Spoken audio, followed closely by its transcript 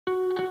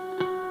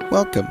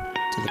Welcome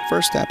to the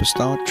First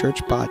Apostolic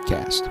Church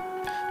Podcast.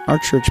 Our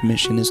church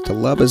mission is to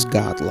love as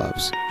God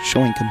loves,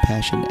 showing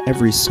compassion to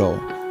every soul,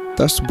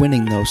 thus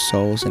winning those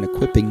souls and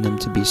equipping them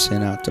to be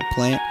sent out to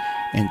plant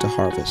and to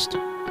harvest.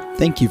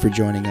 Thank you for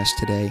joining us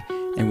today,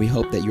 and we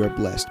hope that you are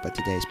blessed by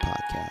today's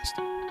podcast.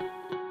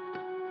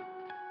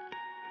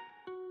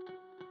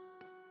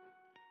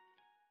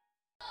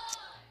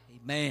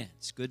 Amen.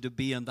 It's good to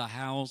be in the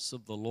house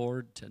of the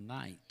Lord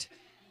tonight.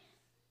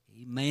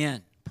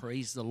 Amen.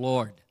 Praise the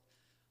Lord.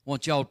 I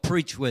want y'all to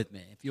preach with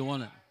me. If you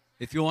want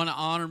to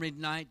honor me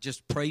tonight,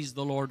 just praise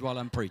the Lord while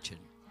I'm preaching.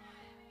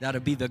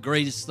 That'll be the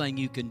greatest thing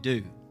you can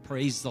do.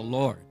 Praise the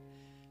Lord.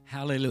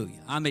 Hallelujah.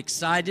 I'm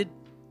excited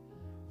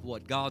for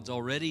what God's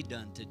already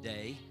done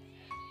today.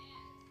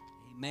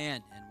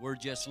 Amen. And we're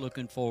just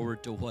looking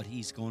forward to what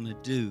He's going to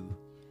do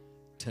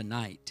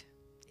tonight.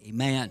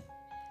 Amen.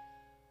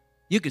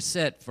 You could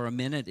sit for a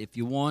minute if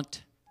you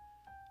want.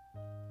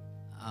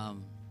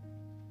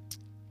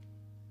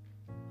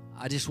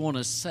 I just want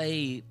to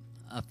say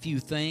a few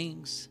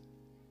things.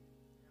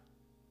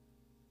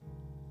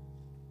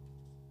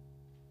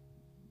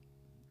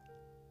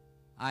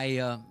 I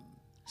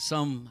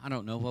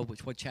don't know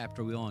what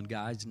chapter are we on,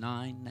 guys?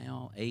 9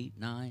 now, 8,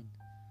 9.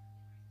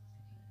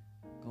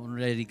 Going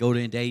ready to go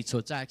into 8, so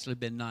it's actually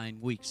been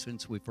 9 weeks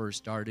since we first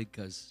started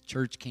because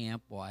church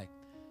camp,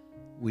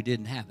 we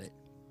didn't have it.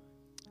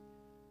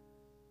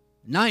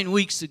 9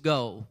 weeks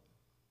ago,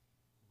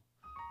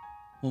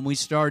 when we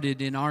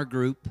started in our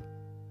group,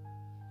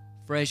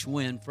 Fresh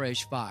Wind,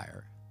 Fresh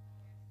Fire,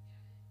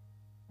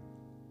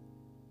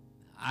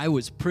 I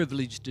was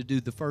privileged to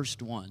do the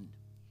first one.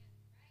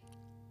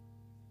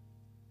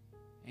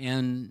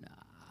 And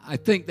I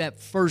think that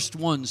first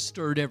one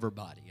stirred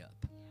everybody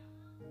up.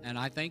 And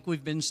I think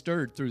we've been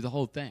stirred through the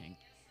whole thing.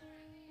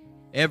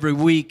 Every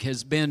week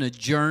has been a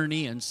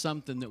journey and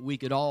something that we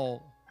could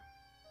all,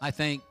 I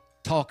think,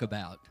 talk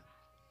about.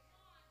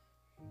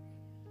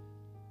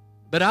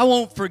 But I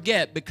won't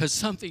forget because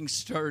something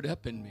stirred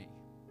up in me.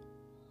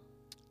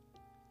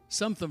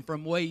 Something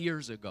from way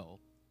years ago.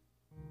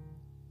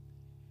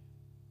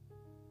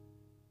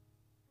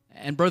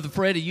 And Brother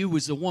Freddie, you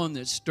was the one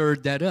that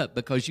stirred that up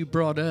because you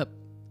brought up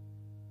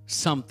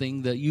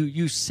something that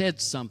you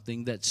said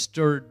something that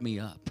stirred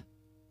me up.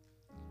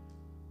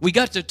 We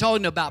got to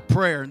talking about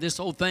prayer, and this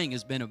whole thing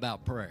has been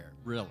about prayer,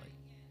 really.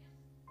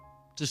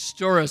 To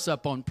stir us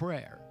up on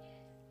prayer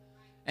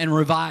and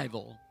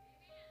revival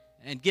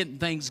and getting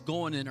things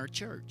going in our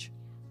church.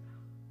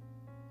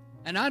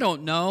 And I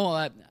don't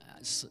know,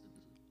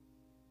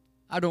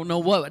 I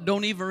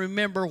don't even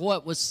remember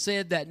what was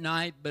said that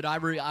night, but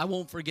I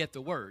won't forget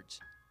the words.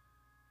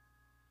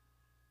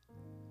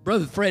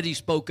 Brother Freddie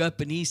spoke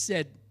up and he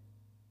said,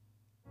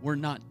 "We're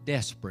not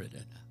desperate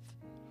enough."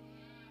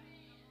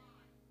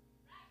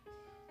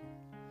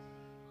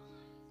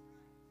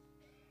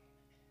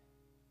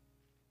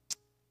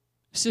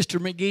 Sister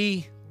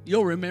McGee,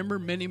 you'll remember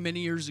many,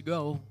 many years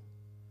ago,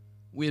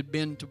 we had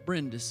been to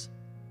Brenda's.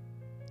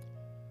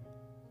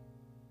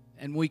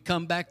 And we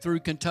come back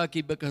through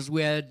Kentucky because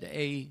we had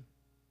in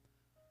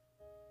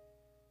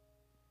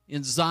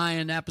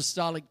Zion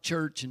Apostolic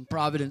Church in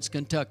Providence,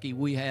 Kentucky,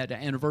 we had an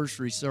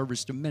anniversary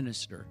service to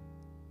minister.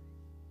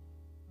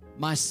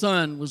 My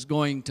son was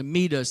going to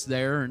meet us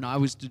there, and I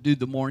was to do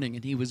the morning,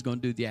 and he was going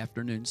to do the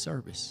afternoon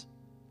service.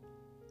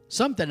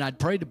 Something I'd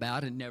prayed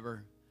about and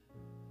never,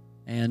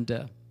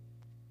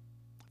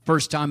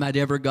 first time I'd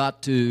ever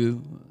got to,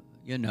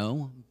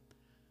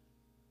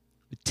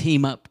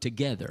 team up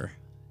together.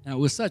 And it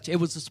was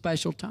a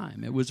special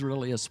time. It was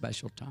really a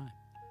special time.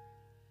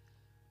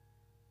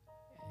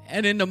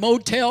 And in the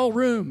motel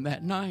room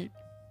that night,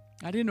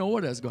 I didn't know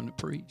what I was going to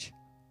preach.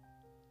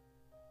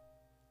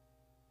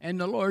 And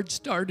the Lord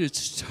started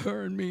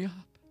stirring me up.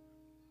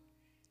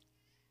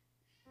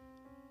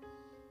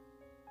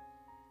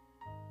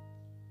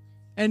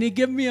 And He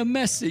gave me a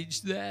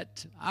message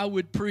that I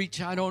would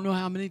preach. I don't know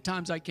how many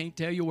times. I can't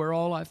tell you where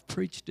all I've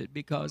preached it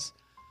because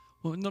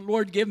when the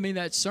Lord gave me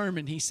that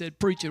sermon, He said,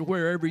 preach it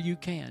wherever you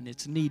can.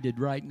 It's needed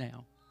right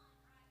now.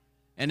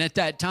 And at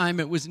that time,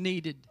 it was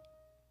needed.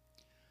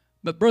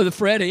 But Brother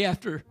Freddie,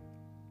 after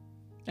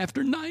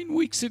 9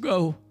 weeks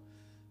ago,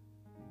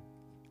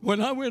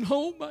 when I went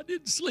home, I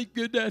didn't sleep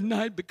good that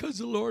night because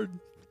the Lord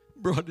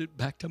brought it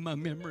back to my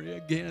memory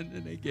again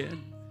and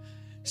again.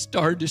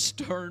 Started to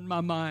stir in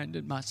my mind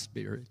and my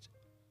spirit.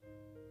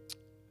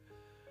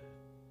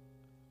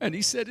 And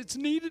He said, it's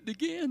needed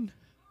again.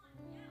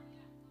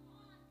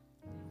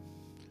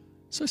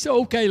 So I said,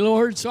 okay,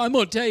 Lord, so I'm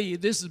going to tell you,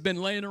 this has been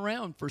laying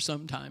around for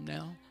some time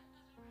now.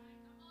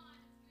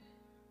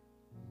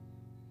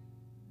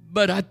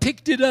 But I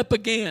picked it up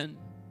again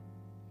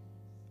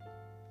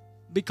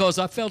because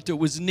I felt it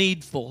was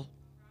needful.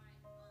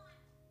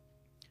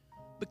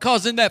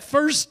 Because in that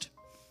first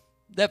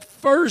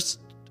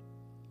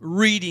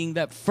reading,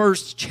 that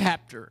first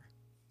chapter,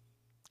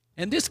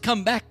 and this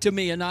come back to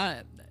me, and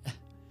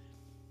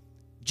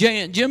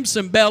Jim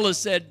Cimbella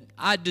said,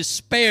 I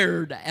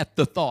despaired at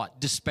the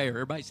thought. Despair.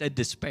 Everybody said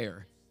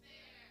despair.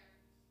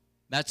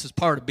 That's just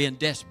part of being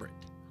desperate.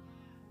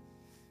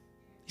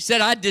 He said,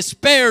 I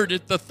despaired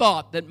at the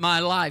thought that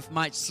my life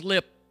might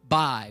slip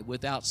by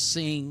without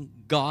seeing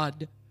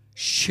God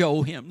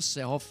show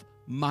himself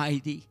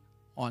mighty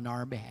on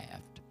our behalf.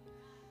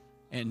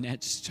 And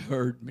that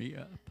stirred me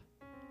up.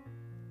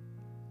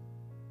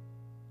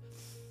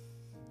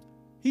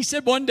 He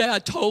said, one day I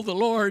told the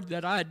Lord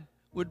that I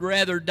would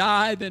rather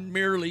die than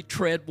merely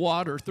tread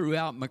water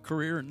throughout my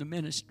career in the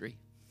ministry.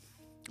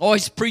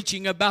 Always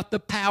preaching about the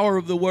power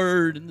of the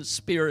Word and the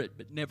Spirit,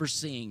 but never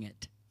seeing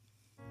it.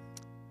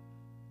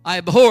 I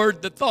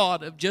abhorred the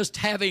thought of just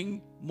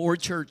having more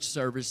church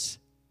service.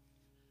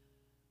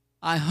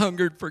 I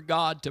hungered for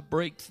God to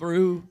break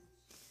through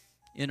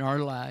in our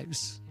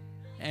lives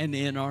and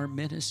in our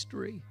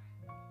ministry.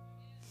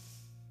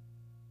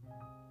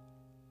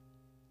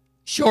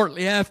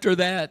 Shortly after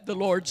that, the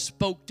Lord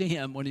spoke to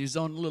him when he was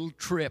on a little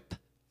trip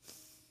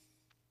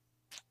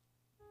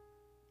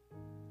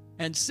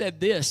and said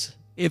this,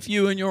 if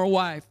you and your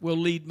wife will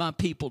lead my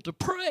people to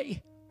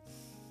pray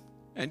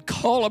and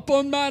call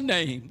upon my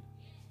name,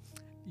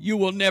 you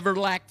will never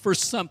lack for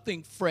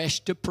something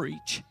fresh to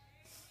preach.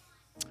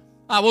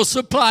 I will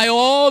supply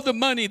all the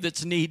money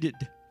that's needed,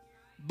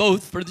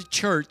 both for the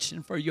church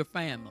and for your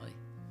family.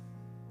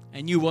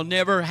 And you will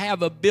never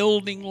have a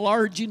building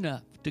large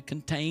enough to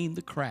contain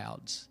the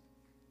crowds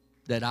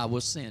that I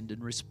will send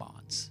in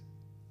response.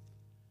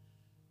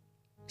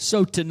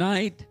 So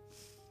tonight,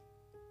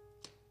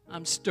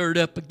 I'm stirred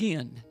up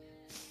again.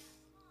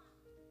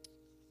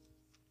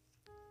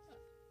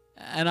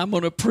 And I'm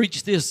going to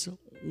preach this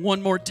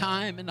one more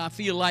time, and I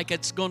feel like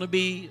it's going to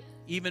be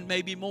even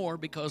maybe more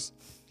because,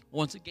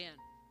 once again,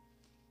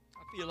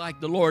 I feel like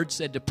the Lord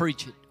said to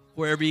preach it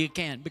wherever you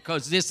can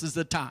because this is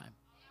the time.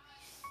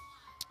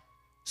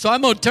 So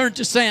I'm going to turn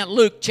to St.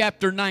 Luke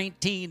chapter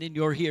 19 in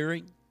your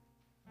hearing,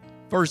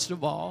 first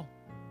of all.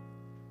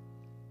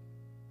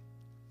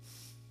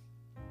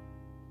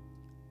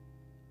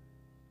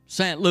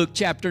 St. Luke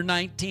chapter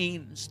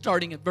 19,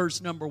 starting at verse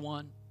number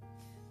 1.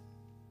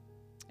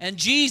 And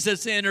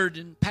Jesus entered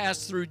and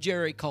passed through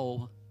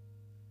Jericho.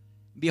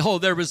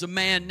 Behold, there was a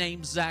man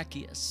named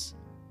Zacchaeus,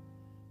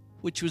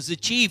 which was the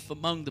chief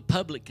among the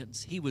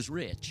publicans. He was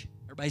rich.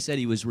 Everybody said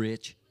he was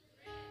rich.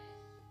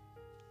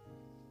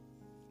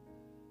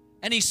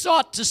 And he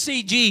sought to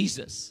see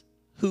Jesus,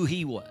 who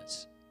he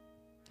was.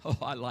 Oh,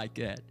 I like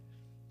that.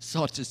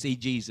 Sought to see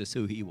Jesus,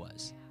 who he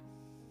was.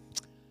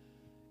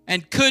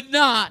 And could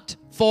not,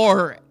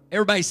 for,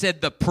 everybody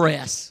said the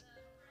press.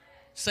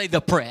 Say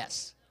the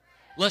press.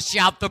 Let's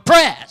shout the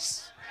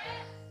press.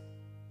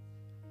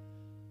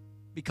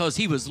 Because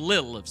he was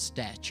little of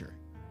stature.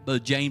 Brother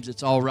James,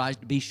 it's all right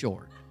to be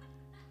short.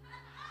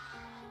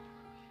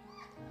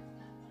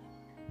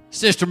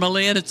 Sister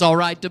Malin, it's all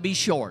right to be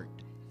short.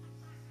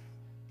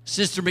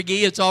 Sister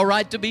McGee, it's all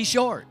right to be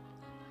short.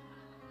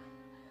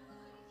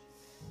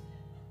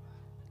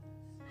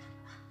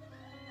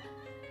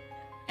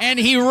 And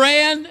he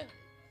ran.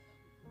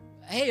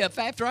 Hey, if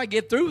after I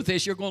get through with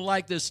this, you're going to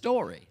like this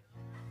story.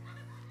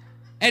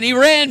 And he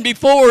ran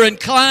before and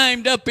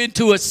climbed up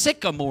into a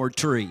sycamore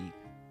tree.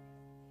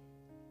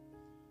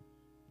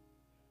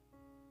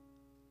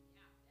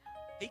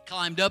 He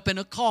climbed up in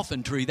a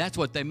coffin tree. That's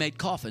what they made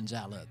coffins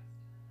out of.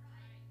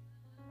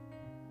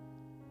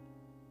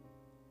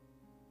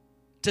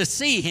 To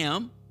see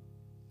him,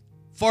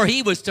 for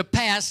he was to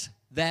pass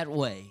that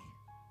way.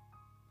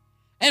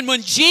 And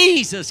when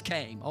Jesus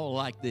came, oh,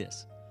 like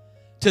this,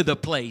 to the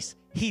place,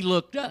 he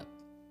looked up.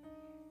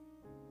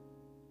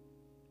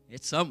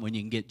 It's something when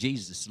you can get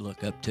Jesus to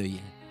look up to you.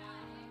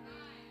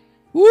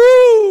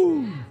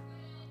 Woo!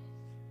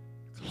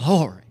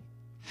 Glory.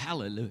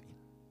 Hallelujah.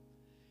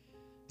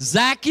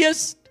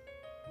 Zacchaeus,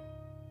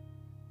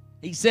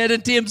 he said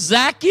unto him,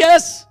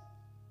 Zacchaeus,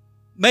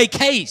 make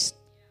haste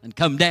and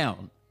come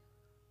down.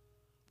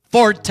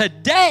 For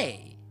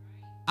today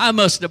I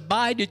must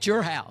abide at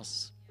your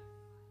house.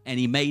 And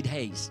he made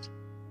haste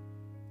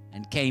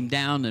and came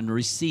down and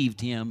received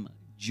him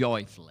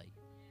joyfully.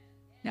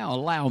 Now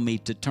allow me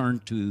to turn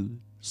to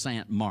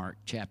St. Mark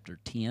chapter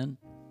 10.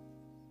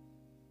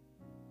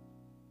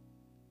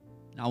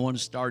 Now I want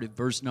to start at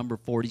verse number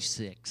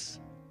 46.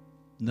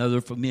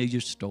 Another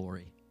familiar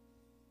story.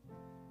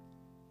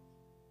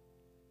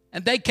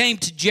 And they came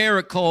to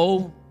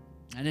Jericho,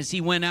 and as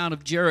he went out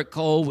of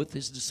Jericho with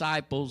his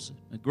disciples,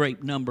 a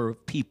great number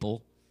of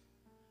people,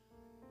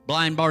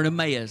 blind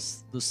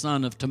Bartimaeus, the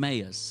son of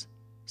Timaeus,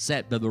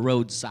 sat by the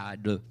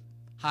roadside, the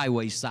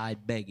highway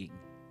side, begging.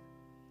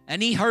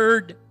 And he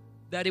heard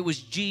that it was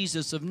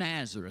Jesus of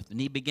Nazareth,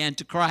 and he began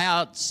to cry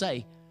out and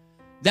say,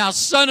 Thou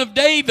son of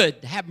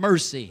David, have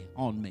mercy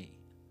on me.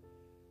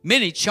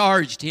 Many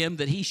charged him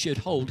that he should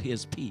hold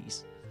his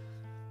peace.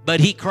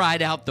 But he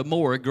cried out the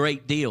more a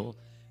great deal,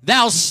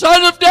 Thou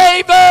son of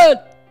David,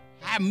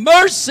 have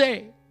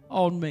mercy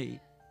on me.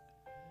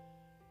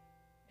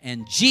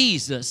 And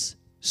Jesus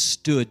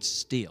stood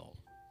still.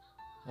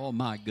 Oh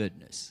my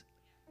goodness.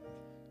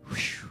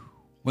 Whew.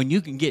 When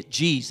you can get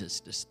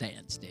Jesus to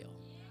stand still,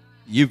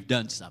 you've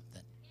done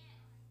something.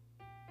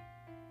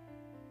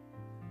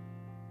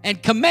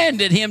 And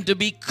commanded him to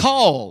be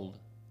called.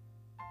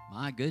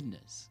 My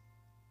goodness.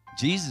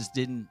 Jesus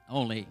didn't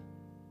only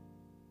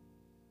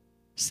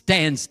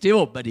stand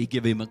still, but he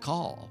gave him a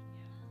call.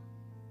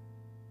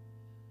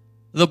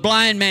 The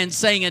blind man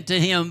saying unto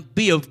him,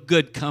 Be of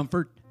good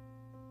comfort.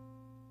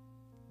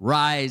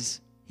 Rise,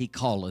 he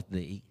calleth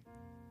thee.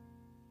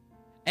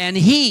 And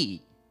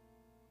he,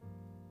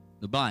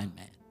 the blind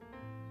man,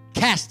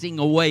 casting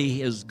away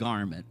his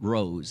garment,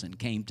 rose and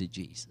came to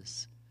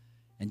Jesus.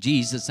 And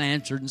Jesus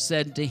answered and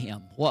said to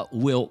him, What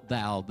wilt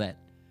thou that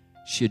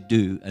should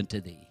do unto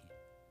thee?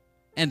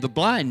 And the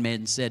blind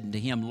man said unto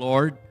him,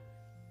 Lord,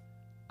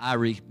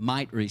 I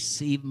might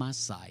receive my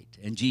sight.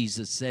 And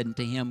Jesus said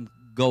unto him,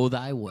 Go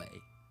thy way,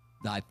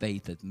 thy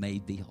faith hath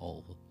made thee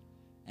whole.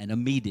 And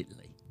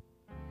immediately,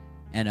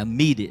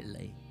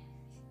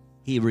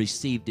 he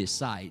received his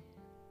sight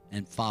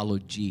and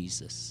followed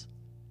Jesus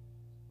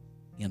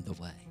in the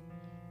way.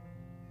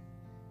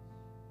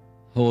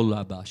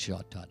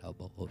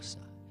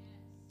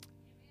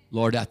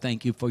 Lord, I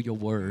thank you for your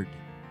word.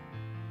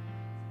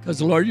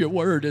 Because, Lord, your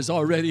word is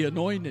already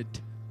anointed.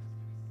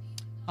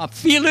 I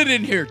feel it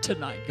in here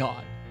tonight,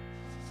 God.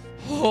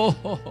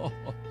 Oh,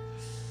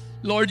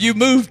 Lord, you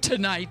move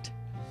tonight.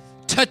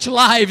 Touch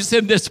lives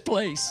in this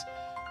place.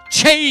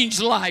 Change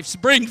lives.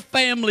 Bring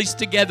families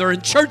together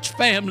and church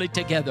family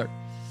together.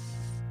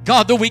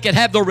 God, that we can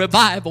have the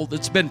revival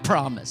that's been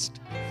promised.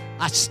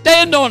 I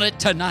stand on it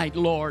tonight,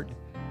 Lord,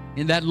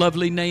 in that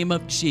lovely name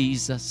of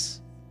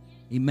Jesus.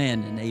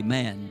 Amen and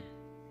amen.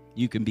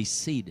 You can be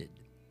seated.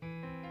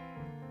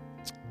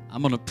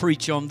 I'm going to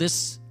preach on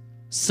this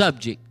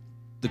subject,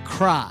 the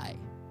cry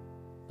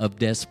of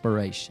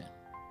desperation.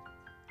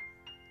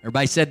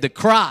 Everybody said the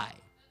cry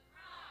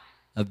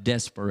of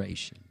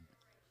desperation.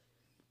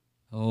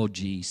 Oh,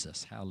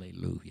 Jesus.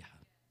 Hallelujah.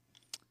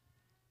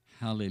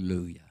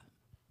 Hallelujah.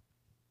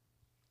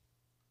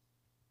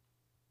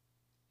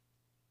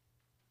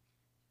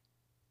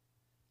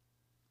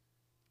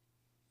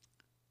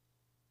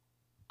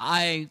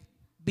 I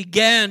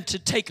began to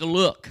take a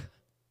look.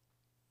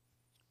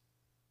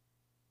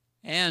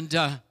 And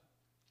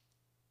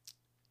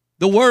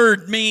the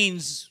word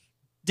means,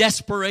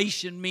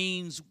 desperation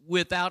means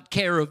without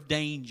care of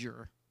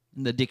danger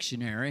in the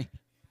dictionary.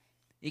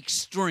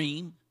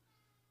 Extreme,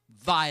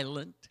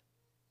 violent.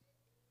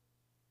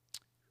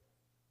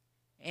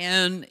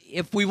 And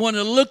if we want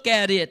to look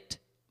at it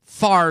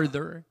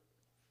farther,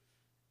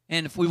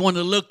 and if we want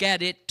to look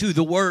at it to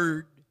the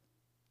word,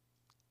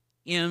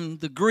 in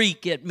the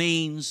Greek it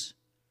means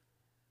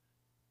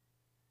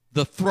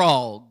the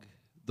throng,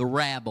 the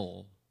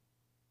rabble,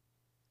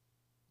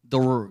 the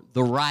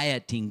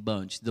rioting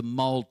bunch, the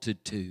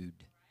multitude.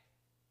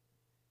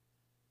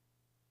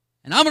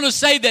 And I'm going to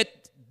say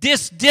that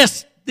this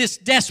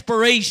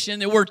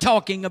desperation that we're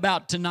talking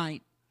about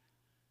tonight,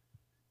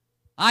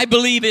 I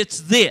believe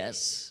it's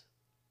this,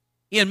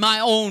 in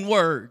my own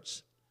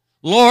words.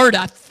 Lord,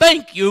 I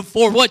thank you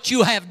for what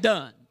you have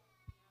done.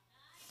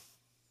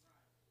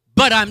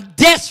 But I'm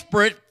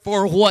desperate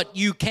for what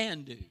you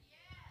can do.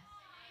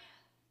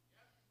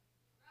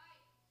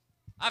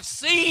 I've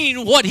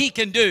seen what he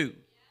can do.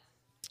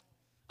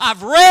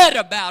 I've read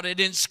about it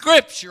in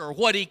Scripture,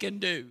 what he can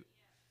do.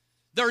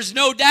 There's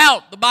no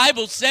doubt the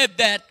Bible said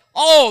that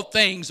all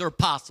things are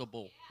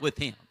possible with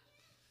him.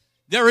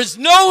 There is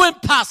no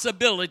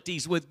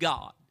impossibilities with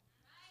God.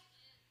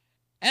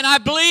 And I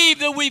believe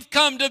that we've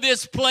come to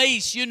this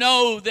place,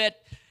 that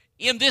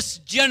in this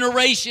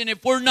generation,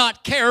 if we're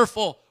not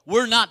careful,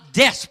 we're not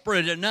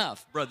desperate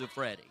enough, Brother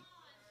Freddie.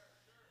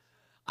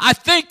 I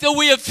think that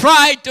we have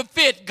tried to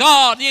fit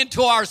God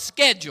into our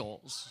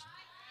schedules.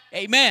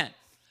 Amen.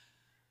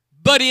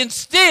 But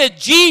instead,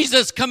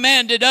 Jesus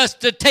commanded us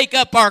to take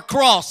up our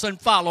cross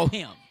and follow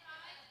him.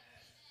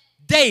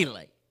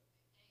 Daily.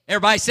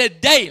 Everybody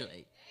said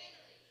daily.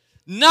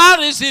 Not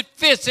as it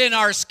fits in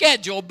our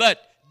schedule,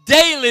 but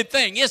daily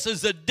thing. This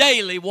is a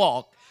daily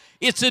walk.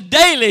 It's a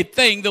daily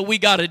thing that we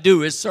got to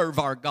do is serve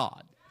our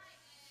God.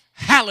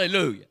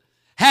 Hallelujah.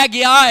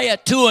 Haggai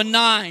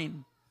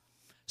 2:9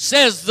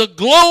 says, the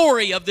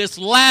glory of this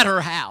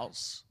latter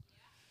house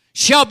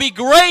shall be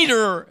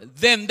greater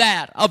than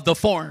that of the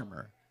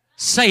former,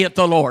 saith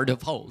the Lord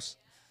of hosts.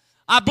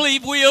 I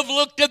believe we have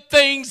looked at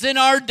things in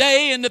our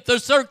day and at the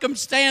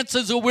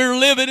circumstances that we're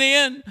living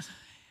in,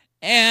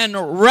 and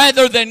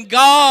rather than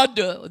God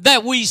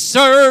that we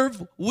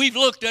serve, we've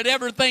looked at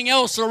everything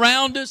else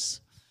around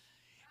us.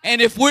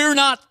 And if we're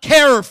not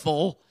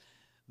careful,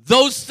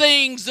 those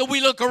things that we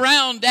look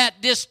around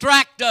at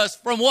distract us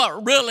from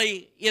what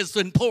really is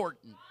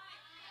important.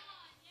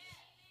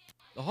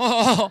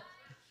 Oh,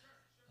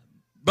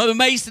 Brother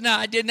Mason and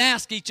I didn't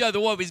ask each other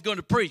what we was going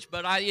to preach,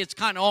 but it's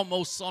kind of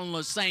almost on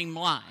the same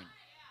line.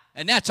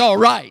 And that's all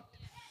right.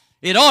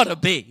 It ought to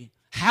be.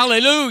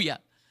 Hallelujah.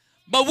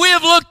 But we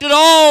have looked at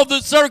all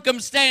the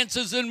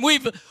circumstances, and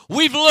we've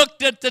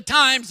looked at the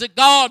times that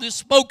God has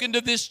spoken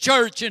to this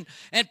church and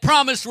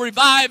promised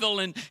revival,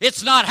 and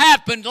it's not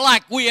happened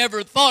like we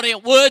ever thought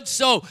it would.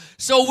 So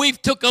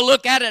we've took a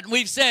look at it, and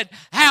we've said,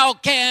 how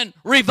can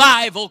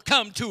revival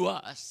come to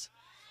us?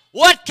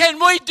 What can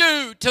we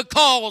do to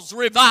cause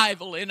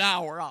revival in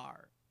our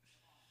hour?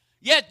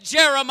 Yet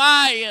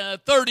Jeremiah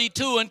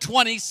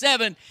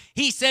 32:27,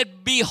 he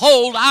said,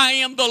 behold, I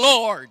am the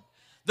Lord,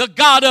 the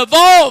God of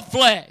all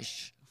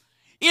flesh.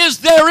 Is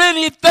there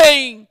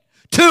anything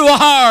too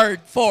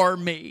hard for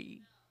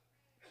me?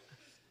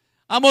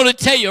 I'm going to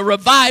tell you,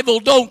 revival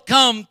don't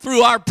come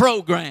through our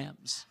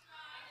programs.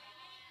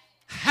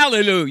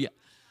 Hallelujah.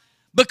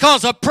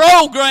 Because a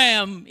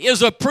program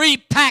is a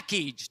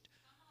prepackaged,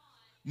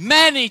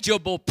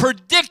 manageable,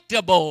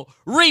 predictable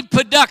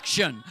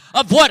reproduction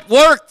of what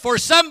worked for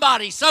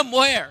somebody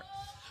somewhere.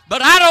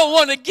 But I don't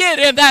want to get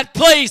in that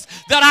place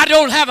that I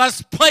don't have a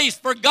place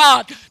for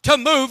God to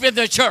move in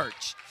the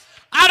church.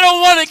 I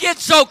don't want to get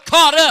so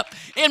caught up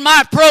in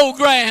my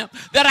program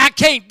that I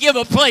can't give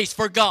a place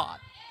for God.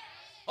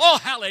 Oh,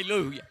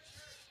 hallelujah.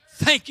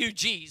 Thank you,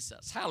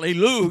 Jesus.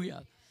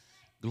 Hallelujah.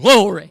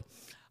 Glory.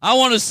 I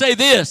want to say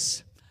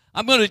this.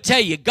 I'm going to tell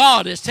you,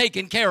 God has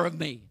taken care of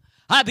me.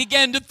 I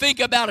began to think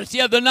about it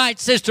the other night,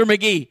 Sister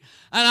McGee.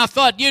 And I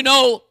thought, you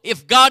know,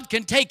 if God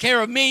can take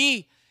care of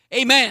me,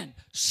 amen,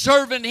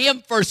 serving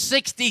Him for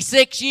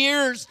 66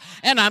 years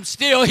and I'm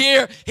still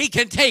here, He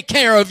can take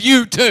care of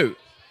you too.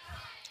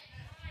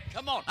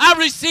 Come on. I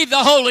received the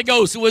Holy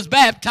Ghost and was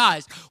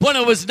baptized when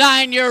I was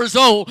 9 years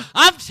old.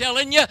 I'm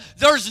telling you,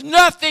 there's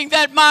nothing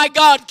that my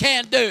God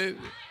can't do.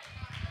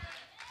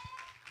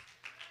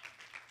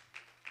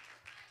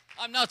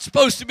 I'm not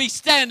supposed to be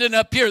standing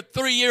up here at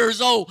 3 years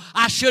old.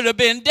 I should have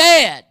been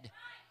dead.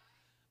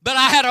 But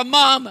I had a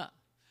mama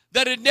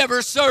that had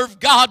never served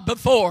God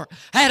before.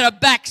 I had a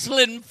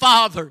backslidden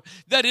father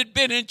that had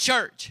been in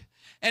church.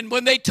 And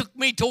when they took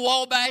me to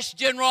Wabash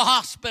General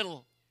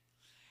Hospital,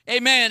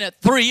 amen, at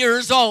 3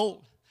 years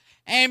old,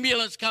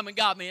 ambulance come and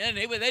got me. And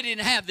they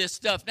didn't have this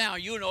stuff now.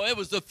 You know, it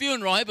was the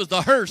funeral. It was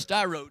the hearse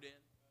I rode in.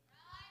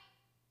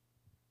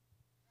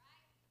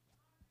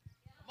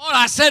 Come on,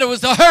 I said it was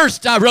the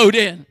hearse I rode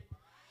in.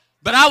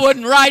 But I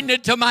wasn't riding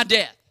it to my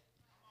death.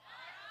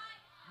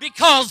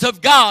 Because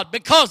of God,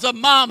 because of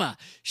Mama.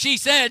 She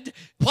said,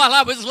 while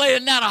I was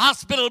laying down a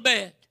hospital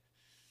bed,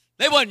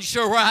 they wasn't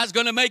sure where I was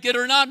going to make it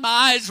or not.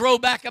 My eyes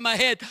rolled back in my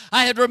head.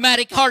 I had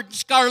rheumatic heart and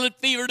scarlet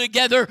fever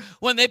together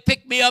when they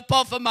picked me up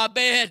off of my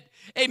bed.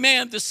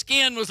 Amen. The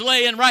skin was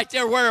laying right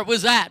there where it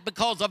was at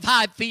because of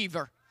high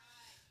fever.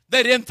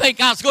 They didn't think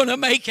I was going to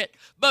make it.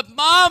 But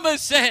Mama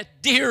said,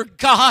 dear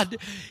God,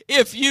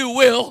 if you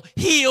will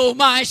heal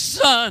my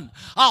son,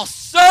 I'll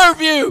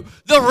serve you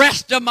the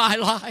rest of my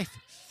life.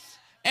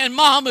 And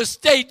Mama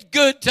stayed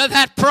good to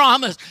that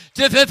promise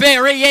to the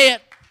very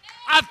end.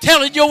 I'm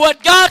telling you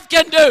what God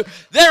can do.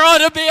 There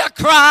ought to be a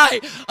cry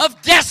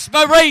of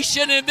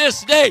desperation in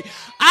this day.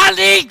 I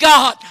need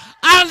God.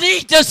 I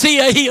need to see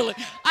a healing.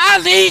 I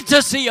need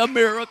to see a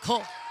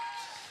miracle.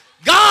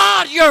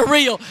 God, you're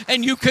real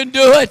and you can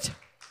do it.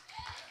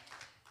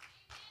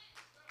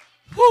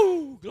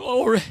 Woo,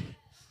 glory.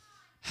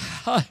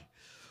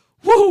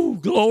 Woo,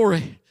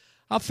 glory.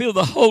 I feel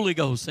the Holy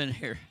Ghost in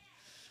here.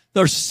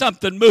 There's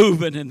something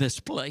moving in this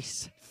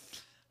place.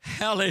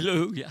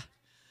 Hallelujah.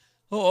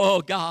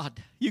 Oh,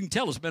 God. You can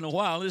tell it's been a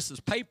while. This is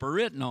paper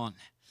written on.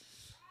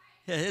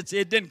 It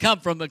didn't come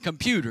from the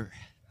computer.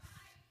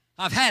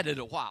 I've had it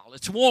a while.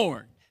 It's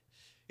worn.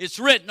 It's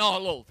written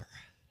all over.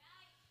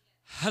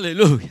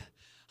 Hallelujah.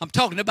 I'm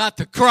talking about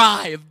the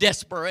cry of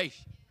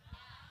desperation.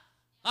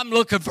 I'm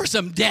looking for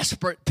some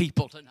desperate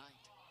people tonight.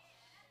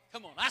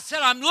 Come on. I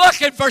said I'm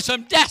looking for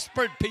some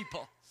desperate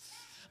people.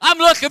 I'm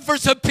looking for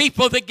some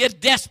people that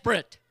get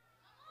desperate.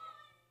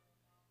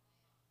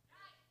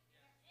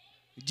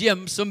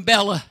 Jim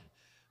Sambella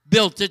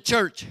built a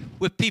church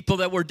with people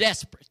that were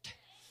desperate.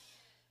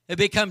 They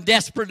become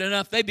desperate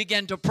enough. They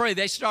began to pray.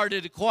 They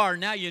started a choir.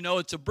 Now you know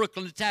it's a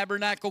Brooklyn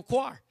Tabernacle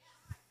Choir.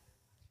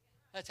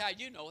 That's how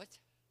you know it.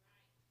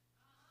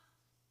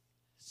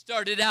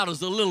 Started out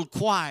as a little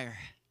choir.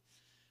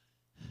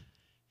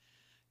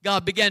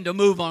 God began to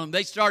move on them.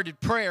 They started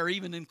prayer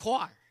even in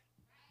choir.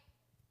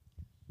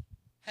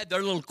 Had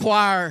their little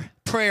choir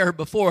prayer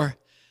before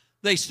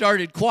they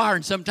started choir,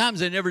 and sometimes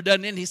they never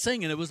done any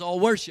singing. It was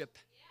all worship.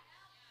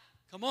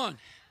 Come on.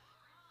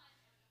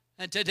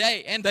 And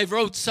today, and they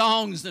wrote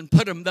songs and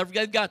put them,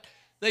 they've got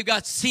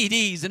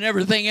CDs and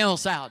everything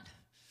else out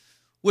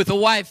with a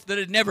wife that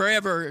had never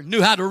ever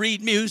knew how to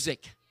read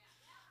music.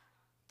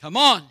 Come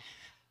on.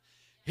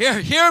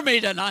 Hear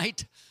me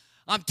tonight.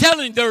 I'm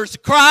telling you, there's a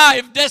cry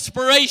of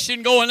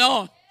desperation going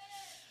on.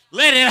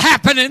 Let it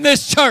happen in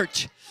this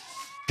church.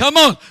 Come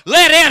on.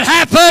 Let it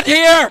happen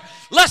here.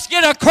 Let's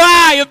get a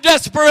cry of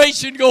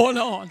desperation going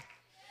on.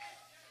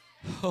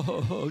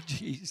 Oh,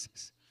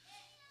 Jesus.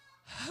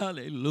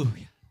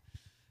 Hallelujah.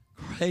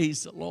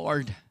 Praise the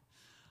Lord.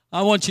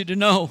 I want you to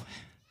know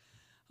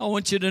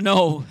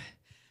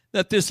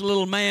that this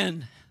little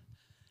man,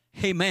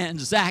 amen,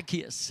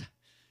 Zacchaeus,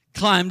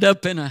 climbed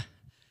up in a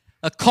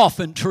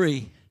coffin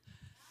tree.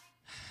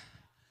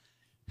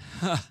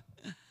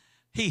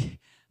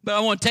 But I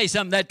want to tell you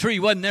something, that tree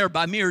wasn't there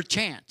by mere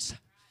chance.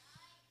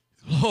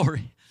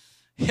 Glory.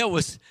 It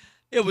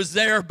was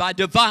there by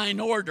divine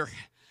order.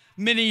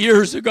 Many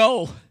years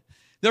ago,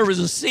 there was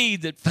a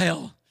seed that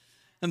fell,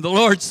 and the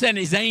Lord sent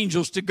his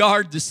angels to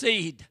guard the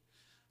seed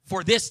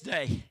for this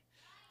day,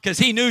 because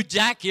he knew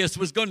Zacchaeus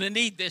was going to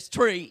need this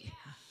tree.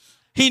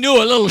 He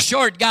knew a little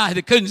short guy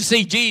that couldn't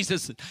see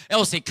Jesus,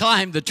 else he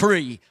climbed the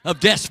tree of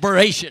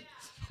desperation.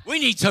 We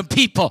need some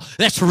people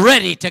that's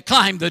ready to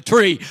climb the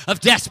tree of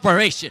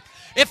desperation.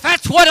 If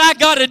that's what I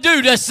got to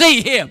do to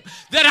see him,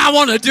 then I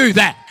want to do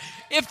that.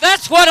 If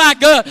that's what I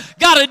got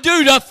to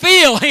do to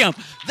feel him,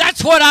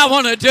 that's what I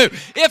want to do.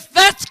 If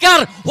that's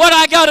what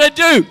I got to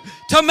do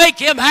to make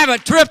him have a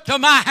trip to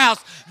my house,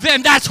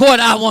 then that's what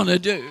I want to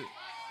do.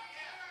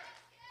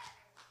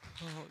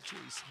 Oh,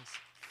 Jesus.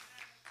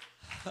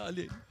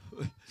 Hallelujah.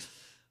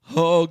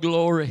 Oh,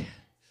 glory.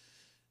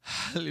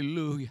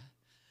 Hallelujah.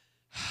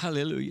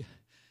 Hallelujah.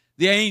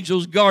 The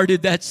angels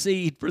guarded that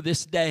seed for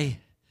this day,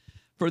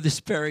 for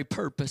this very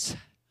purpose.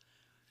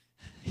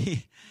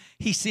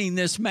 He seen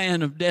this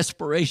man of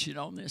desperation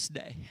on this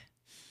day.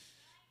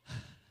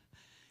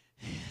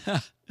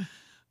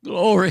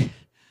 Glory.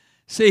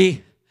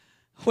 See,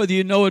 whether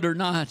you know it or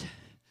not,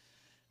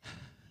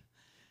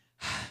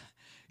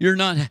 you're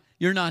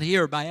not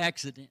here by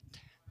accident.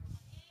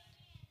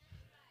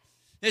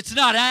 It's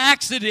not an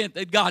accident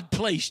that God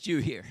placed you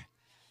here.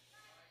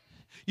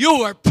 You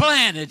were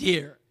planted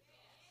here.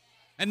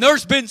 And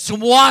there's been some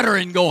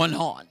watering going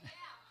on.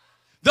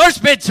 There's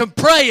been some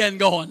praying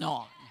going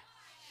on.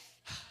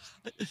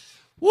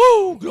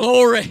 Woo,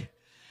 glory.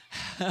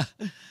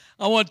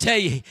 I want to tell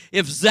you,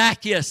 if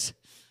Zacchaeus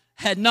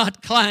had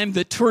not climbed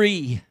the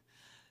tree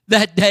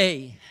that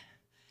day,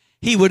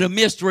 he would have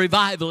missed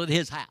revival at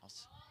his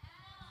house.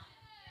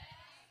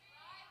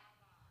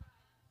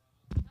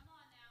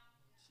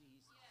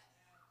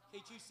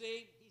 Can't you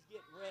see? He's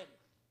getting ready.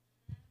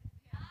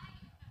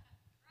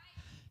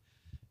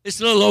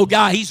 This little old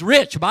guy, he's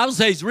rich. The Bible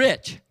says he's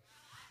rich.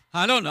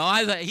 I don't know.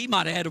 He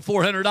might have had a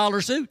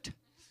 $400 suit.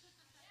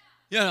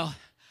 You know,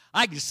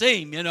 I can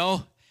see him, you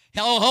know.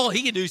 All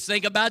he can do is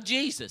think about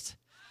Jesus.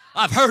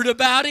 I've heard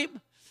about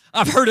him.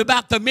 I've heard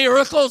about the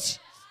miracles.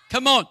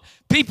 Come on.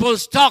 People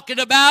is talking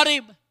about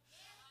him.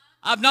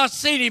 I've not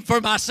seen him for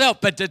myself,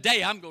 but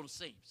today I'm going to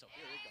see him. So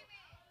here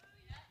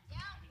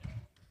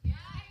we go.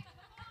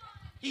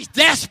 He's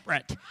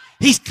desperate.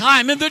 He's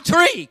climbing the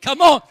tree.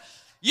 Come on.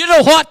 You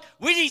know what?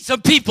 We need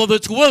some people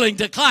that's willing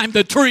to climb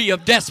the tree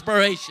of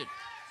desperation.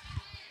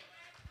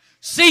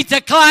 See,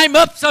 to climb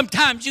up,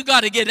 sometimes you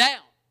got to get down.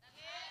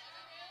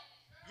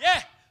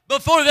 Yeah,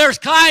 before there's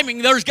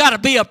climbing, there's got to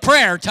be a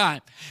prayer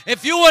time.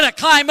 If you want to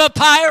climb up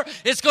higher,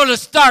 it's going to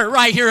start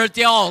right here at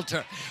the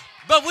altar.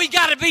 But we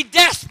got to be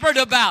desperate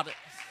about it.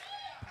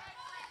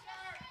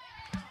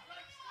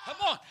 Come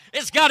on,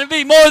 it's got to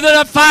be more than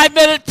a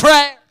 5-minute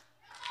prayer.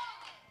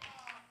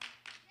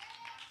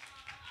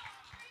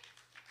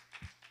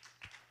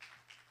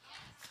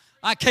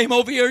 I came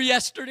over here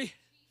yesterday.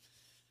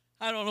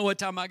 I don't know what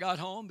time I got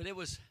home, but it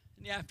was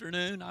in the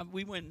afternoon.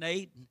 We went and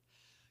ate and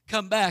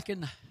come back,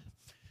 and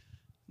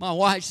my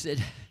wife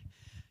said,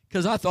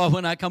 because I thought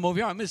when I come over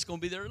here, I'm just going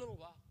to be there a little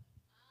while.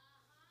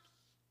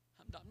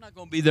 I'm not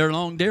going to be there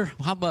long, dear.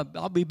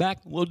 I'll be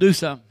back and we'll do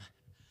something.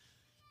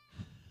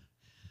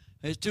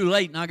 It's too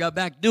late and I got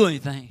back to do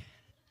anything.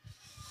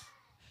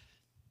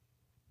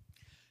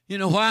 You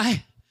know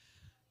why?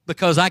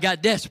 Because I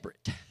got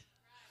desperate.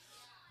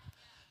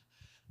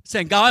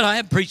 Saying, God, I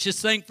have preached this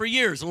thing for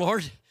years,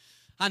 Lord.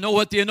 I know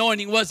what the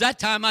anointing was that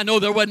time. I know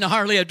there wasn't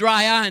hardly a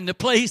dry eye in the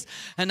place.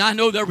 And I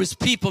know there was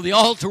people. The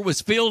altar was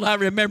filled. I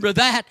remember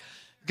that.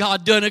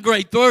 God done a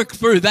great work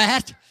through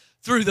that.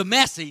 Through the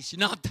message.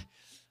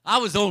 I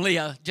was only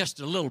just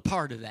a little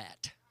part of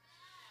that.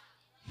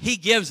 He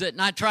gives it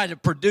and I try to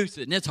produce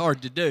it. And it's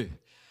hard to do.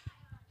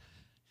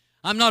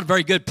 I'm not a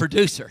very good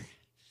producer.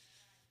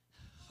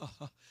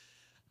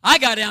 I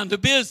got down to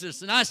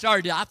business and I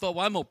thought, well,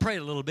 I'm going to pray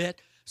a little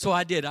bit. So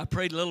I did. I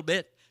prayed a little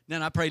bit.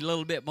 Then I prayed a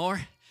little bit more.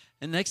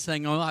 And next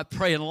thing I know, I'm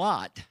praying a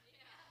lot.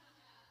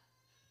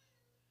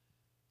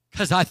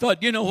 Because I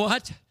thought, you know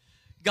what?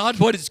 God,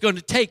 what it's going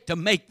to take to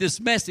make this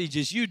message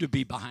is you to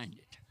be behind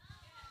it.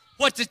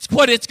 What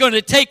it's going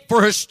to take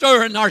for a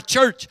stir in our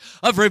church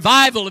of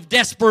revival, of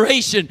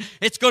desperation,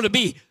 it's going to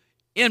be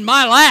in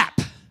my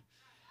lap.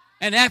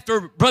 And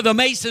after Brother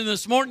Mason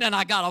this morning, and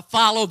I got to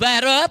follow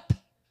that up.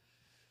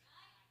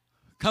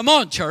 Come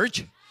on,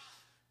 church.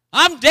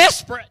 I'm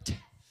desperate.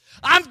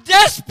 I'm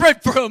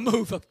desperate for a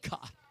move of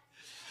God.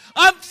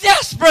 I'm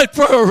desperate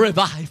for a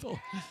revival.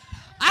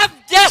 I'm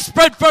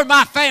desperate for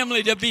my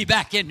family to be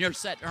back in here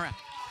sitting around.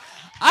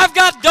 I've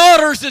got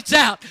daughters that's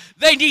out.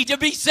 They need to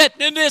be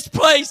sitting in this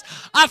place.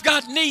 I've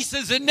got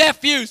nieces and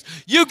nephews.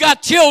 You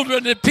got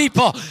children and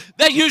people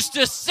that used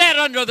to sit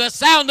under the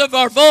sound of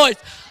our voice.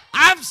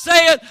 I'm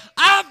saying,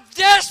 I'm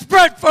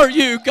desperate for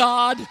you,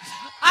 God.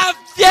 I'm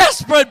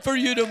desperate for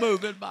you to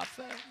move in my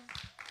family.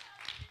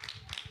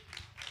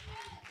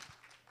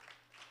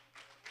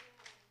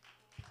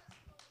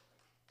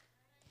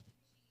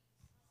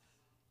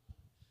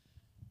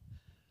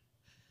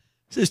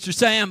 Sister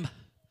Sam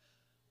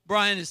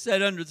Brian has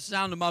said under the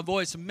sound of my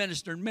voice and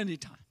ministered many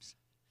times.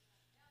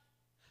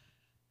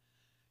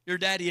 Your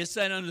daddy is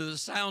sat under the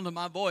sound of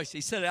my voice.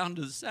 He sat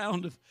under the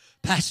sound of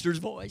pastor's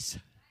voice.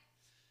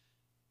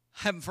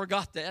 I haven't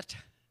forgot that.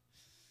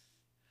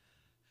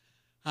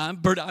 I'm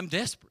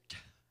desperate.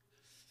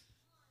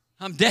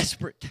 I'm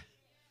desperate.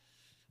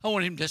 I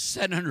want him to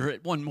sit under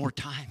it one more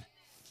time.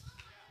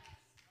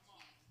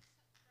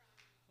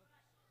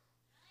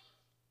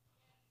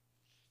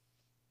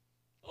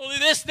 Only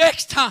this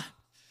next time,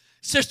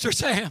 Sister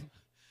Sam,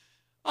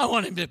 I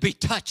want him to be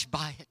touched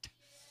by it.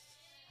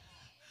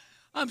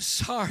 I'm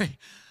sorry.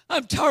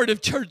 I'm tired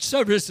of church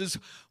services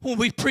when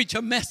we preach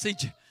a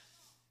message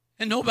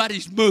and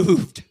nobody's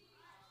moved.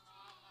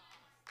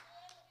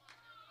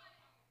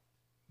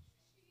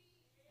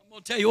 I'm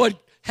going to tell you what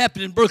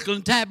happened in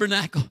Brooklyn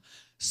Tabernacle.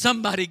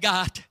 Somebody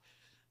got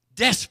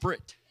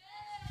desperate.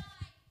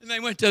 And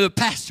they went to the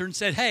pastor and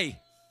said, hey,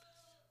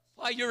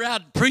 while you're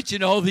out preaching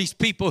to all these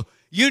people,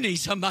 you need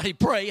somebody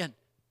praying.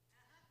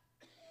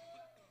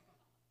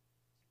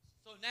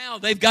 So now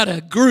they've got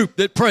a group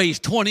that prays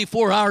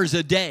 24 hours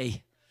a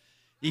day.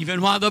 Even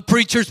while the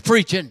preacher's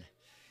preaching,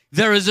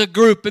 there is a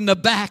group in the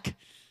back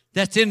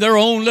that's in their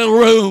own little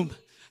room,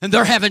 and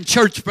they're having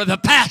church for the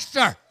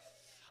pastor.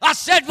 I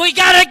said, we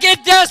got to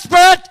get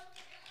desperate.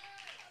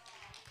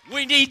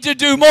 We need to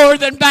do more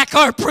than back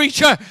our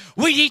preacher.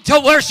 We need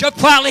to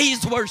worship while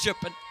he's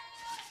worshiping.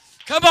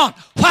 Come on,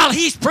 while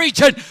he's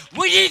preaching,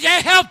 we need to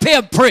help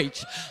him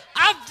preach.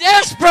 I'm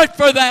desperate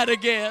for that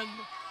again.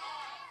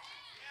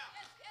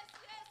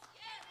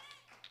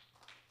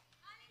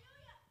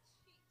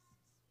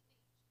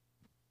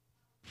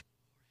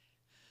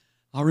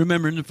 I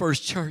remember in the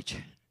first church,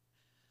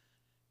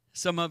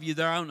 some of you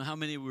there, I don't know how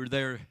many were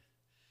there.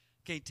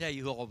 Can't tell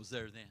you who all was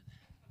there then.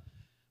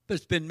 But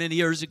it's been many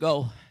years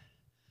ago.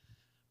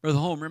 Brother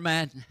Homer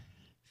Madden,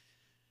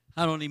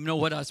 I don't even know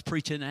what I was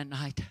preaching that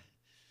night.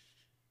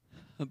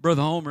 But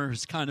Brother Homer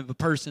is kind of a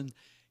person,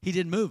 he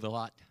didn't move a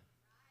lot.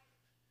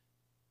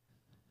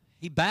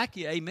 He backed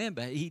you, amen,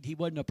 but he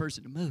wasn't a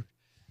person to move.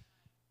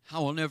 I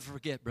will never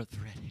forget, Brother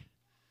Freddie.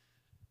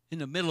 In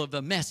the middle of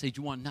a message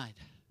one night,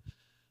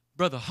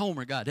 Brother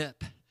Homer got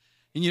up.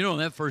 And you know, in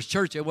that first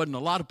church, there wasn't a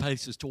lot of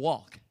places to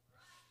walk.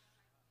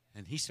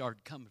 And he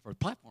started coming for the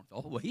platform.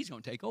 Oh, well, he's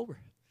going to take over.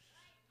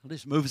 I'll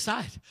just move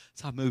aside.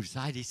 So I moved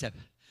aside. He said,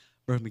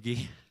 Brother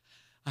McGee,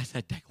 I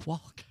said, take a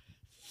walk.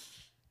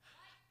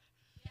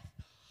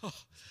 Oh,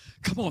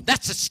 come on,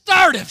 that's the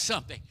start of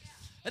something.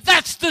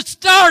 That's the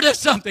start of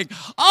something.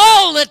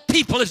 All that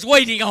people is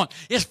waiting on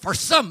is for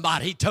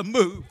somebody to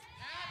move.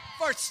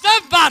 For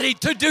somebody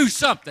to do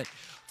something.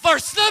 For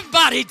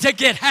somebody to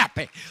get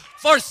happy.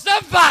 For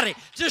somebody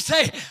to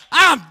say,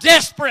 I'm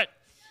desperate.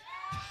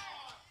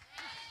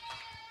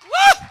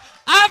 Woo!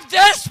 I'm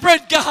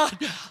desperate, God.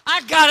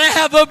 I got to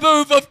have a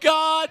move of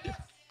God.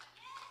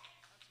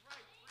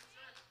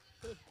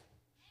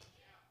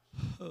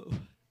 Oh.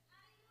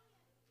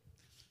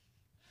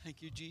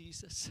 Thank you,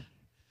 Jesus.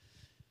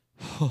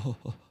 Oh,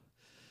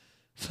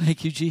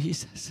 thank you,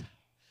 Jesus.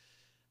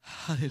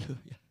 Hallelujah.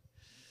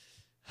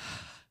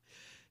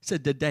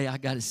 Said today I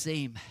got to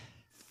see him.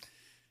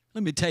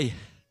 Let me tell you,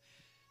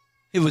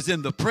 it was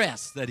in the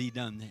press that he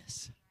done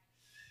this.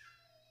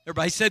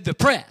 Everybody said the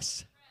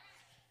press.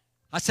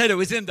 I said it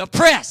was in the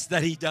press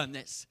that he done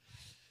this.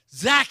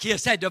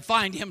 Zacchaeus had to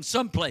find him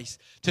someplace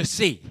to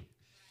see.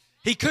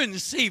 He couldn't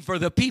see for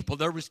the people.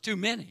 There was too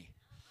many.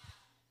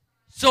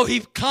 So he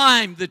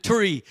climbed the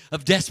tree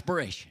of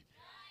desperation.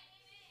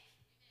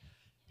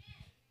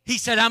 He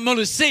said, I'm going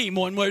to see him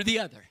one way or the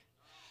other.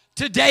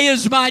 Today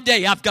is my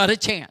day. I've got a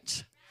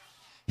chance.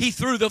 He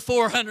threw the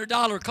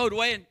 $400 coat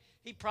away, and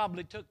he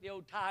probably took the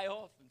old tie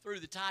off and threw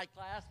the tie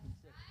clasp and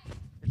said,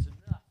 it's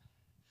enough.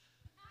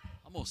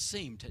 I'm going to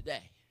see him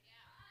today.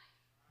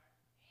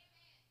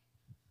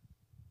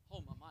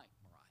 Hold my mic,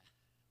 Mariah.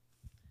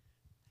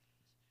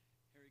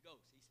 Here he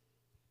goes. He's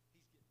getting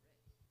ready.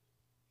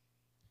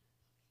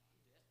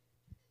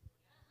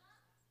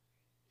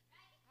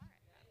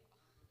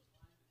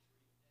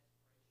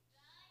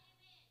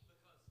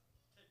 Because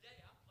today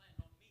I plan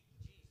on meeting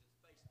Jesus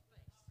face to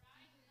face.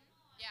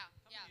 Yeah,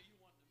 How many of you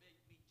want to meet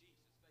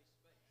Jesus face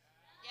to face?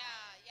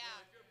 Yeah.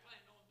 Well, if you're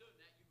planning on doing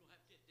that, you're going to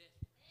have to get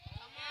desperate.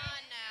 Come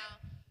on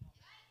now.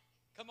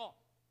 Come on.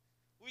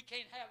 We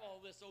can't have all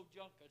this old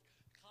junk of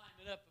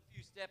climbing up a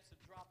few steps and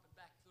dropping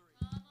back 3.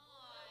 Come on.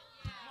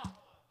 Yeah. Come on.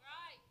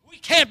 Right. We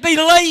can't be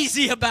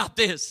lazy about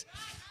this.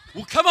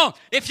 Well, come on.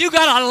 If you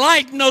got to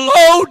lighten the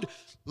load,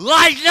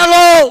 lighten the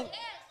load.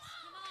 Yes.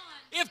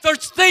 Come on. If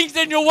there's things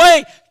in your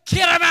way,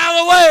 get them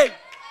out of the way.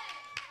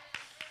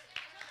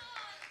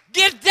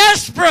 Get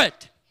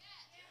desperate.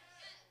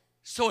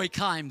 So he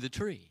climbed the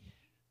tree.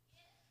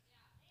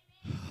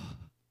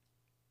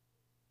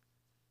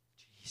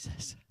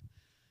 Jesus.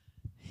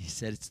 He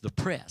said, it's the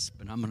press,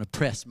 but I'm going to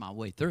press my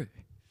way through.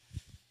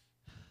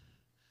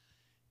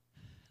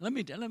 Let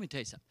me tell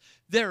you something.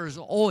 There is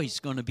always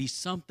going to be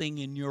something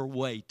in your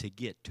way to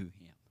get to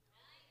him.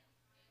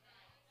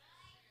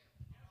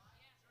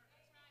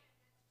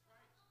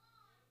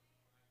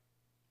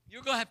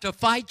 You're going to have to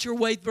fight your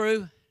way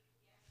through.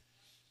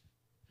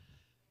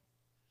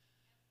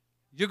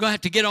 You're going to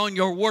have to get on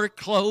your work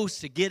clothes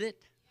to get it.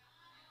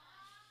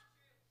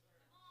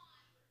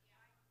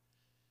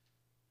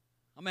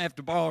 I'm going to have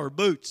to borrow her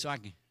boots so I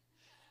can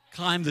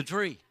climb the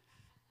tree.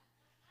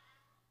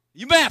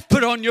 You may have to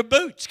put on your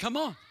boots. Come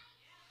on.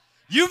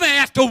 You may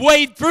have to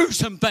wade through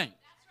some things.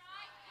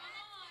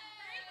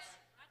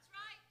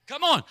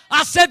 Come on.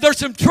 I said there's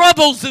some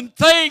troubles and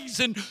things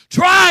and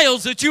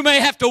trials that you may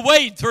have to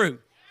wade through.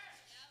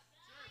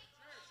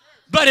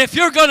 But if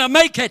you're going to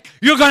make it,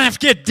 you're going to have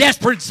to get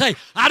desperate and say,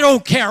 I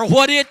don't care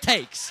what it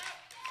takes.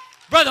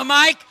 Brother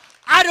Mike,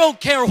 I don't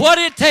care what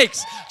it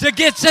takes to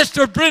get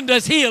Sister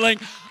Brenda's healing.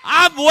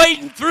 I'm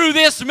wading through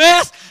this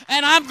mess,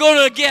 and I'm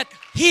going to get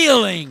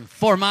healing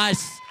for my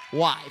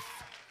wife.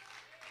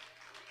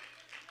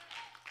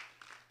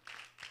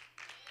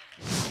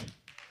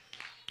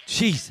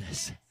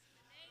 Jesus.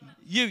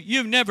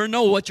 You never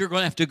know what you're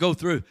going to have to go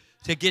through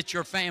to get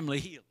your family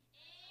healed.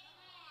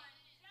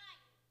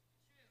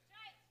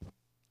 A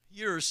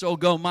year or so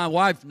ago, my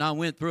wife and I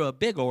went through a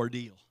big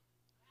ordeal.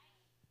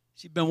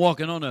 She'd been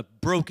walking on a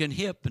broken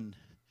hip, and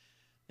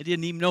they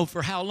didn't even know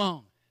for how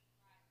long.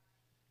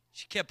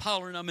 She kept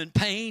hollering, I'm in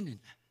pain. And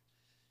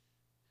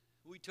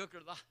we took her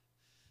to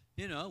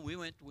we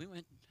went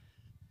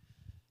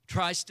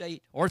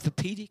tri-state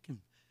orthopedic, and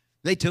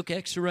they took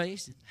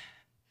x-rays. And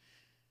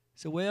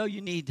so, well,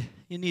 you need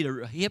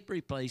a hip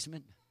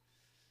replacement.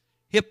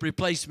 Hip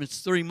replacement's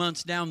 3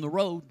 months down the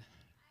road.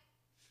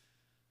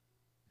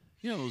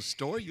 You know the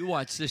story. You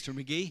watch Sister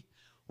McGee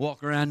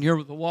walk around here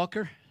with a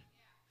walker,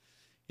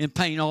 in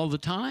pain all the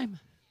time.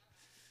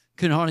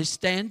 Couldn't hardly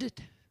stand it.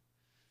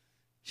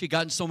 She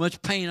got in so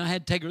much pain, I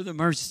had to take her to the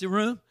emergency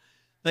room.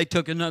 They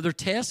took another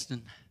test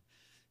and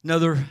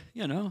another,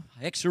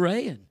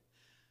 x-ray, and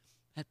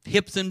that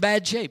hip's in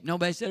bad shape.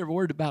 Nobody said a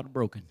word about it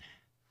broken.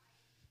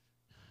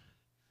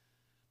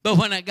 But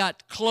when I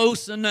got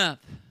close enough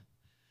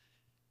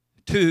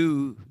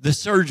to the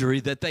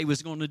surgery that they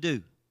was going to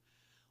do,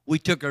 we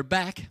took her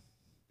back,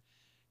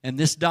 and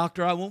this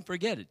doctor, I won't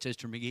forget it,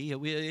 Sister McGee,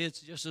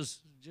 it's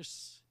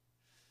just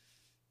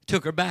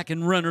took her back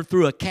and run her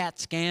through a CAT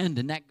scan,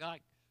 and that guy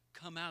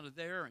come out of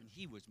there, and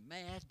he was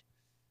mad.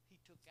 He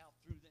took out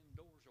through them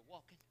doors of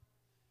walking.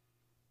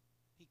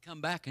 He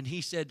come back, and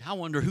he said, I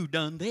wonder who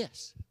done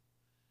this.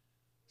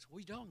 So what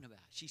are you talking about?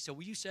 She said,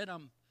 well, you said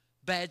I'm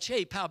bad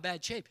shape. How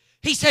bad shape?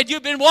 He said,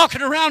 you've been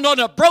walking around on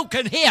a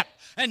broken hip,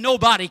 and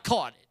nobody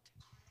caught it.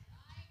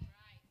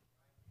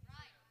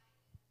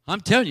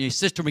 I'm telling you,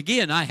 Sister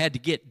McGee and I had to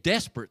get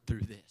desperate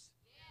through this.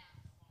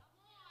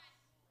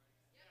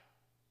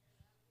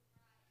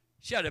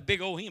 She had a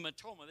big old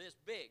hematoma this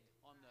big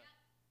on the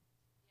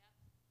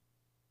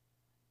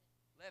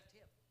left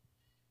hip.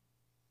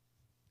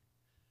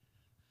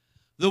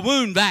 The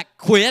wound vac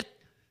quit.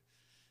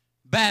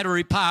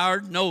 Battery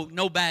powered.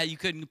 No bad. You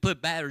couldn't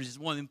put batteries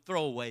in one of them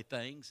throwaway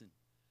things. And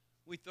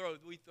we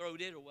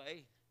throwed it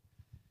away.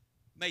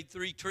 Made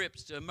 3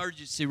 trips to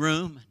emergency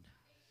room. And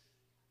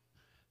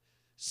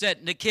sat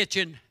in the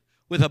kitchen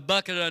with a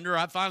bucket under her.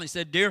 I finally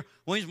said, dear,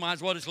 we might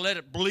as well just let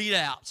it bleed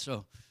out.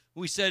 So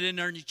we sat in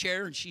there in the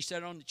chair, and she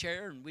sat on the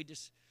chair, and we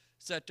just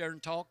sat there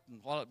and talked, and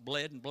while it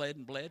bled and bled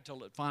and bled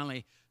till it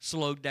finally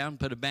slowed down,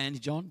 put a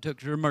bandage on, and took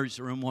her to the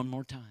emergency room one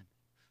more time.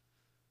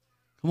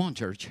 Come on,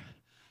 church.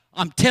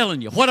 I'm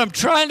telling you, what I'm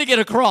trying to get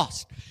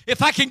across,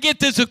 if I can get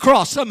this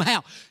across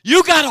somehow,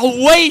 you got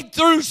to wade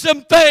through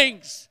some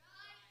things.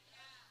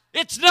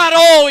 It's not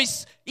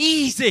always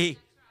easy.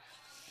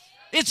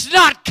 It's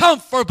not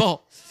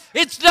comfortable.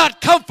 It's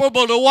not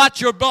comfortable to watch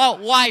your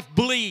wife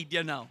bleed,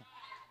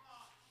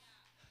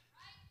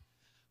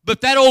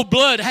 But that old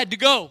blood had to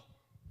go.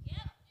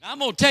 Now, I'm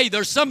going to tell you,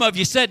 there's some of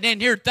you sitting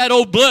in here, that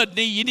old blood,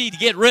 you need to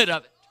get rid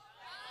of it.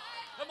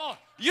 Come on.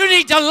 You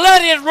need to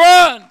let it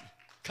run.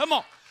 Come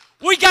on.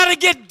 We got to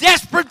get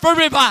desperate for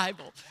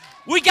revival.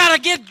 We got to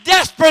get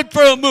desperate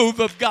for a move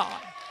of God.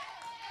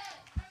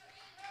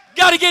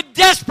 Got to get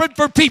desperate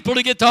for people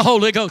to get the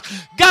Holy Ghost.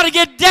 Got to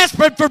get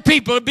desperate for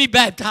people to be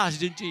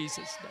baptized in Jesus'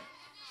 name.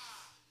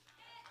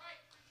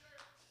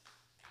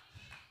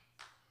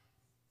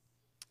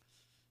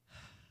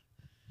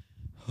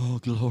 Oh,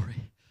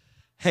 glory.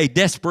 Hey,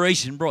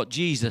 desperation brought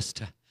Jesus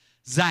to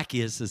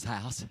Zacchaeus'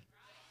 house.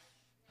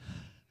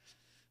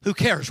 Who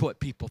cares what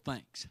people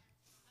think?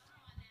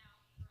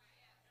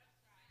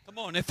 Come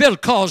on, if it'll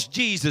cause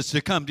Jesus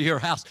to come to your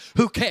house,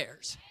 who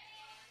cares?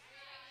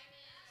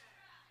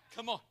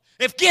 Come on.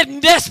 If getting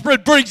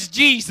desperate brings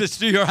Jesus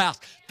to your house,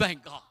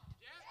 thank God.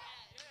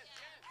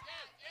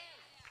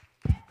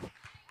 I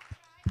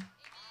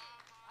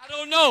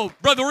don't know.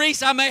 Brother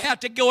Reese, I may have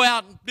to go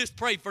out and just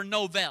pray for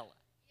Novella.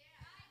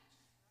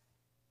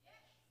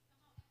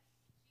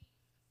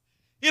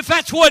 If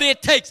that's what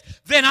it takes,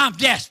 then I'm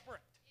desperate.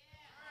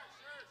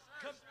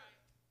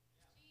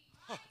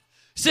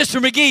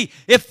 Sister McGee,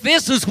 if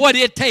this is what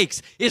it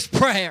takes, is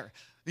prayer.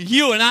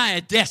 You and I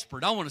are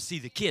desperate. I want to see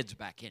the kids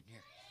back in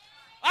here.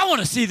 I want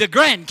to see the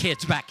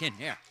grandkids back in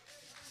here.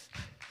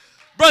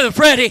 Brother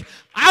Freddie,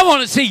 I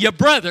want to see your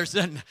brothers,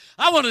 and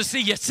I want to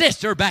see your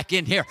sister back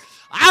in here.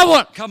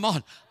 Come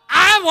on.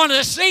 I want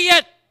to see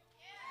it.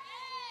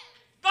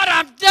 but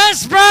I'm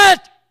desperate.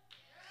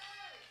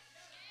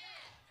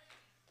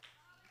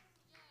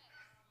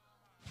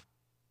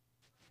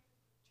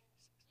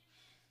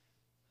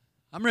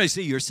 I'm ready to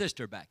see your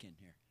sister back in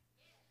here.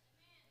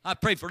 I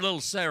pray for little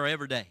Sarah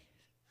every day.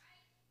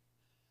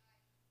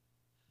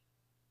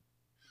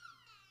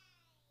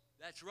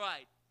 That's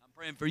right. I'm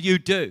praying for you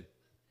too.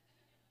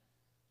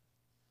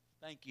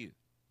 Thank you.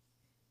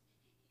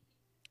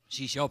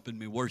 She's helping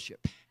me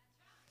worship.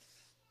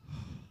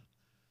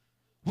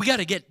 We got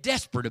to get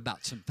desperate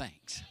about some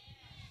things.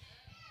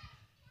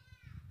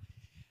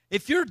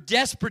 If you're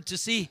desperate to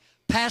see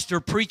Pastor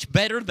preach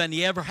better than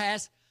he ever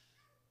has,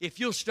 if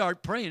you'll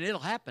start praying, it'll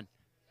happen.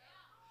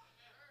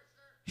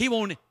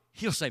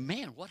 He'll say,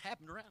 man, what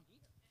happened around here?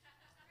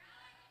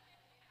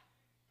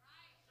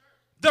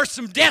 There's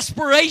some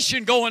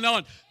desperation going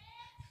on.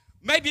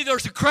 Maybe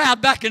there's a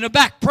crowd back in the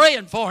back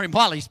praying for him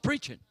while he's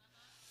preaching.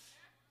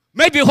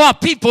 Maybe while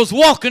people's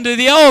walking to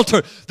the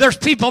altar, there's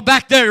people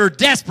back there who are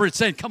desperate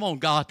saying, come on,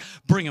 God,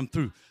 bring them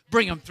through.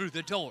 Bring them through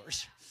the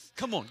doors.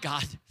 Come on,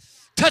 God.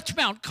 Touch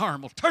Mount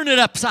Carmel. Turn it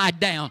upside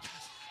down.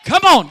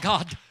 Come on,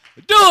 God.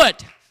 Do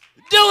it.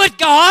 Do it,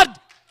 God.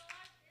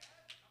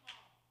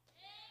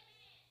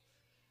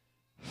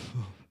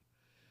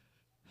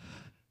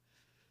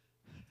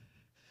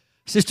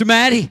 Sister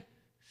Maddie,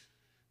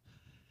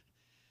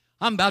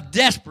 I'm about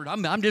desperate.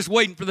 I'm just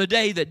waiting for the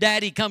day that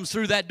Daddy comes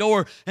through that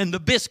door and the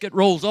biscuit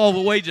rolls all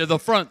the way to the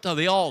front of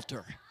the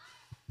altar.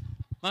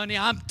 Honey,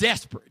 I'm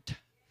desperate.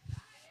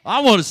 I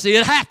want to see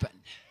it happen.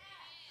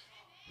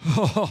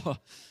 Oh,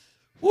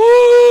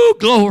 woo,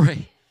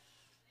 glory.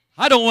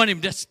 I don't want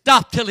him to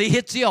stop till he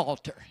hits the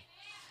altar.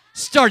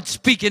 Start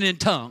speaking in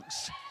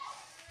tongues.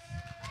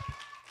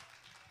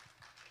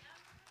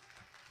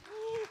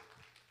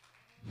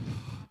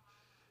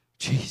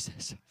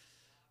 Jesus.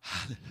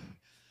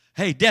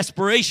 Hey,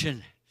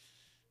 desperation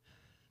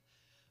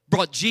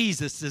brought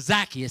Jesus to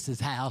Zacchaeus'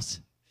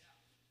 house.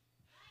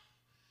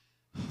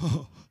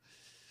 Oh,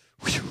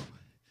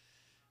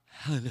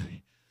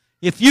 hallelujah.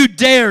 If you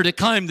dare to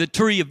climb the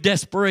tree of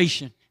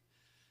desperation,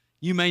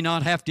 you may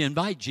not have to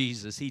invite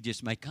Jesus. He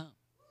just may come.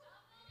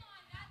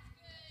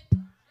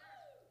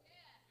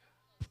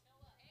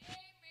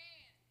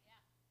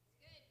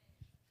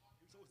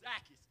 So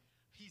Zacchaeus,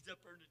 he's up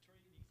there in the tree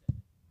and he said,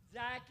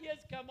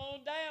 Zacchaeus, come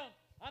on down.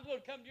 I'm going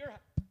to come to your house.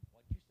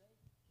 What'd you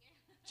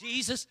say?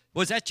 Jesus,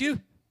 was that you?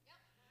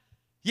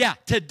 Yeah,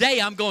 today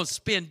I'm going to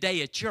spend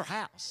day at your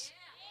house.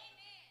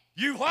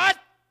 You what?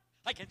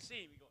 I can see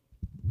him going.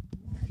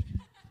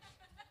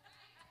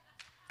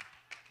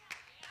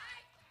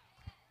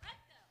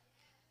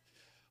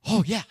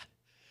 Oh, yeah.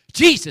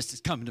 Jesus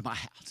is coming to my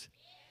house.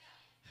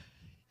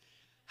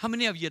 How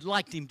many of you would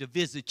like him to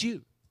visit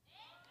you?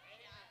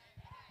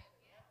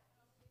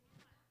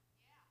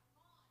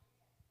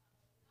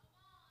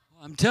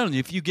 I'm telling you,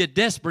 if you get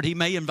desperate, he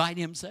may invite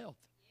himself.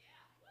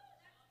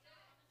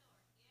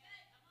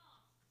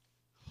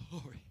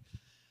 Glory.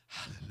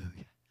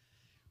 Hallelujah.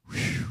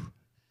 Whew.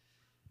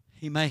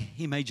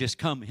 He may just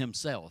come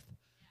himself,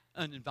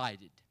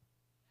 uninvited.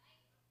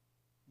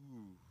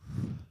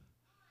 Ooh.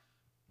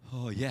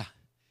 Oh, yeah.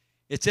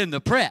 It's in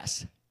the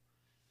press.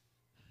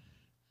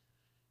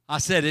 I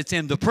said it's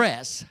in the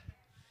press.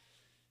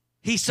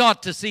 He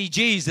sought to see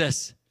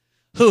Jesus,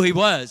 who he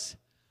was,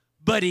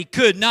 but he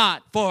could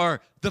not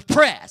for the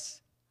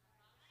press.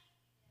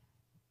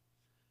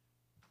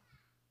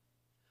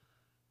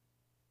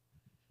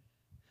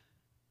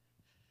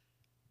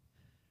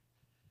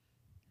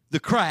 The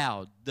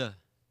crowd, the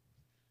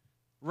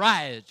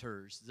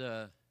rioters,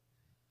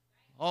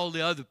 all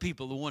the other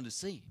people who wanted to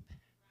see him.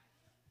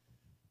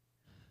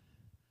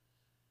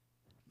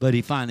 But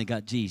he finally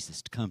got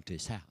Jesus to come to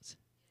his house.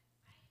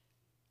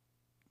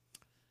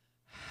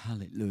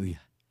 Hallelujah.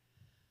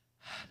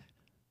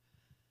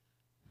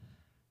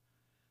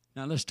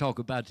 Now let's talk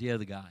about the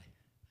other guy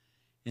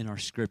in our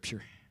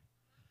scripture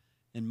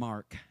in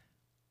Mark.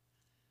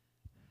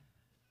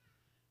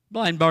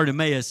 Blind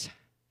Bartimaeus,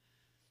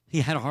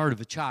 he had a heart of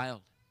a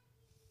child.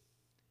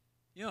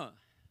 You know, have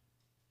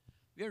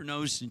you ever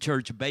noticed in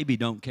church a baby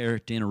don't care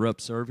to interrupt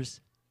service?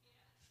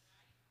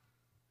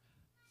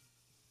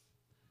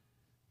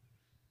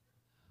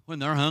 When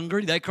they're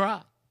hungry, they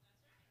cry.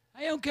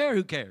 I don't care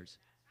who cares.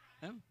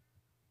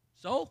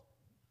 So,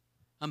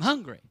 I'm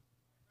hungry.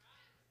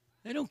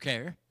 They don't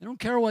care. They don't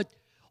care what,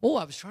 oh,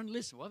 I was trying to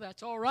listen. Well,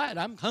 that's all right.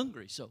 I'm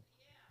hungry, so.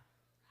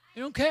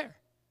 They don't care.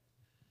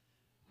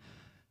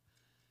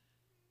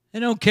 They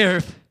don't care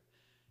if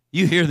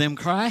you hear them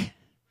cry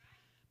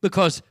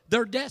because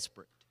they're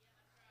desperate.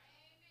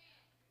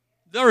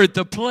 They're at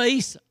the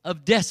place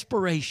of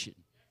desperation.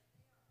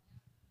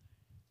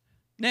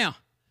 Now,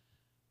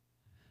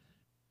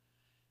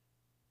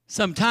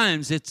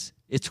 sometimes it's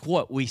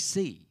what we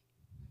see.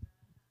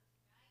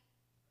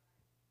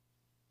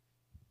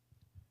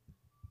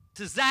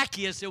 To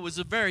Zacchaeus, it was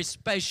a very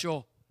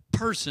special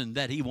person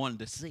that he wanted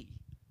to see.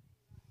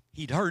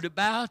 He'd heard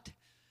about,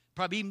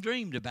 probably even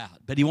dreamed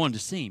about, but he wanted to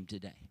see him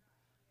today.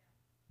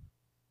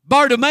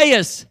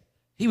 Bartimaeus,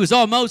 he was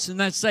almost in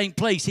that same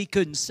place he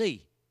couldn't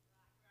see.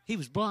 He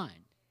was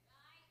blind.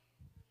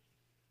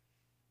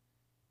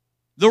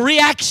 The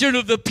reaction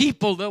of the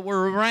people that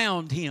were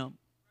around him.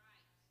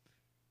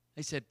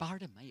 They said,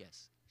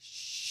 Bartimaeus,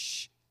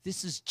 shh,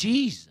 this is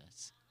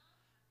Jesus.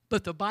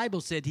 But the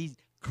Bible said he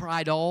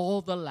cried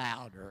all the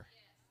louder.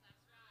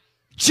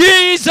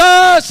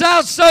 Jesus, thou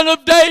son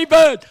of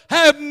David,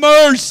 have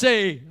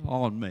mercy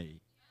on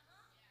me.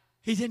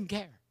 He didn't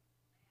care.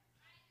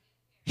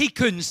 He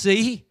couldn't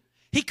see.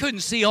 He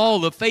couldn't see all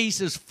the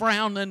faces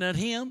frowning at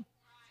him.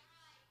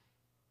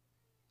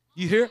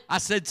 You hear? I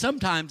said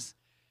sometimes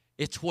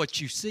it's what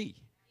you see.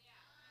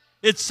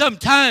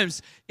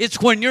 Sometimes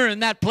it's when you're in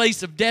that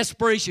place of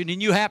desperation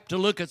and you have to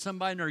look at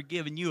somebody and they're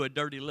giving you a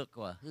dirty look.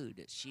 Well, who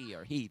does she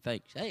or he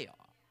think they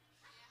are?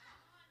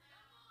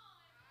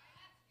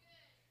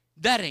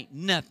 That ain't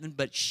nothing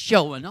but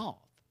showing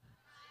off.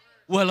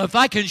 Well, if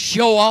I can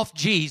show off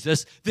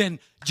Jesus, then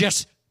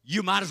just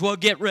you might as well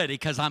get ready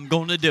because I'm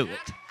going to do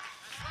it.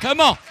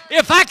 Come on.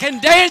 If I can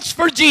dance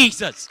for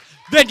Jesus,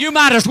 then you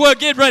might as well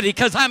get ready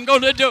because I'm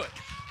going to do it.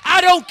 I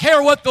don't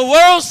care what the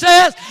world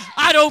says.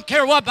 I don't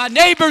care what my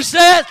neighbor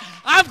says.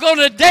 I'm going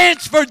to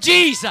dance for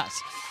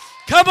Jesus.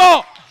 Come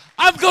on.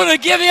 I'm going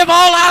to give him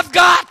all I've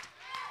got.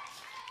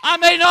 I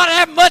may not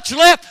have much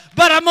left,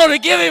 but I'm going to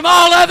give him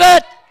all of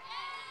it.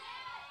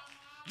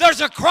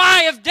 There's a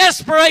cry of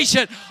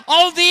desperation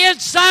on the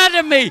inside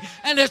of me,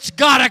 and it's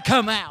got to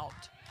come out.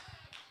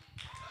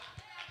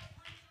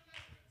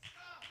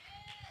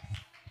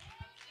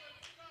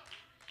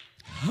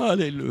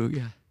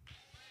 Hallelujah.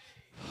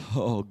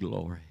 Oh,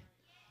 glory.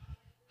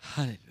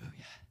 Hallelujah.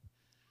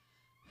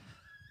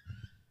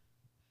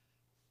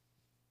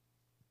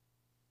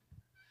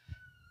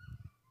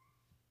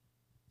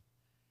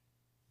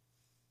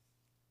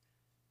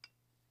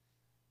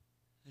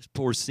 This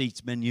poor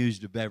seat's been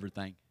used of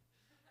everything.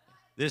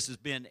 This has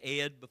been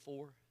Ed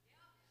before.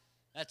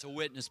 That's a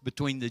witness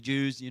between the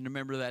Jews. You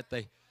remember that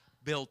they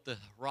built the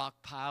rock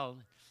pile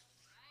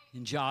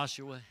in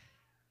Joshua?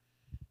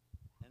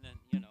 And then,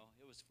 it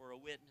was for a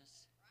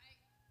witness.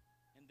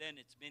 And then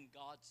it's been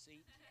God's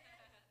seat.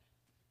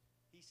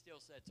 He still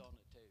sits on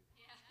it too.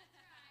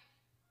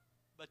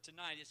 But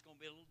tonight it's going to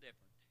be a little different.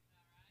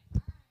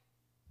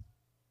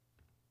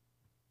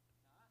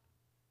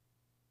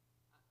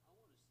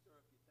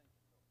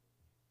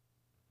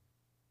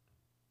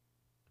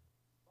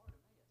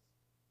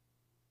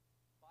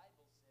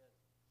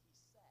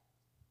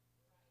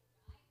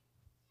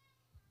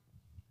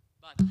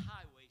 By the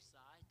highway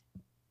side,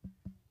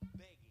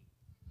 begging.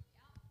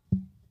 Now,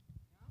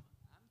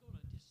 I'm going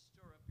to just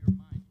stir up your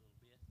mind a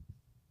little bit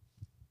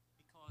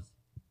because,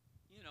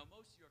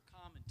 most of your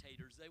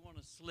commentators, they want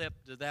to slip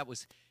that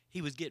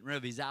he was getting rid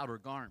of his outer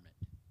garment.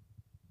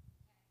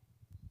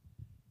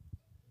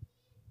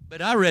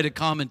 But I read a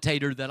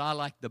commentator that I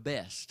like the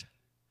best.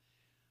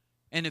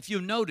 And if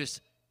you notice,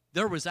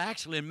 there was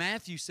actually, and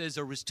Matthew says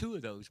there was 2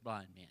 of those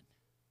blind men.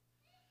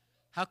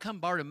 How come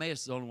Bartimaeus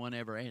is the only one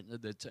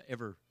that's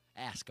ever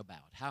ask about?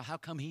 How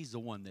come he's the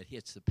one that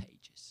hits the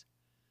pages?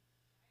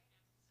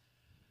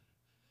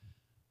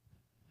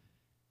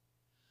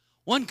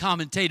 One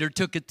commentator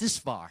took it this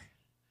far,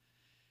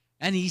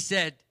 and he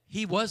said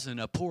he wasn't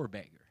a poor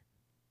beggar.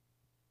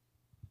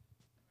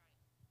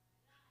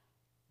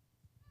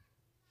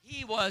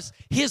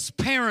 His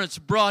parents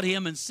brought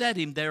him and set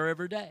him there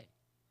every day.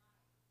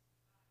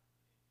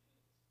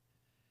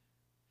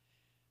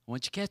 I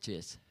want you to catch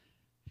this.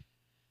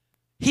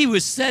 He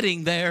was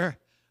sitting there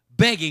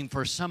begging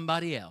for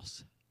somebody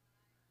else.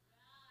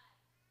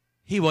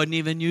 He wasn't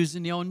even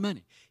using his own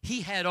money.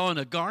 He had on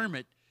a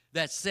garment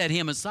that set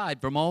him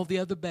aside from all the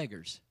other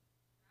beggars.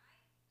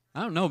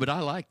 I don't know, but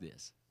I like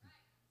this.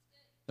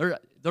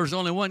 There's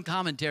only one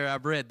commentary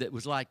I've read that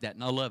was like that,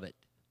 and I love it.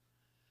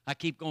 I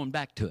keep going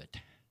back to it.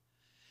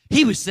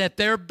 He was sat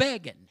there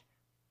begging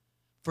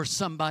for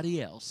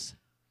somebody else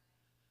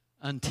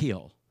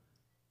until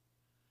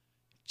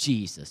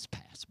Jesus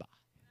passed by.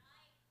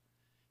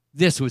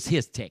 This was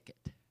his ticket.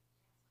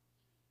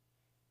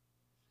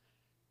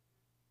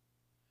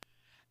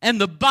 And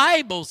the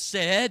Bible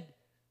said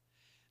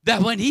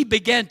that when he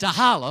began to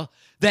holler,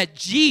 that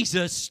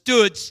Jesus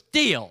stood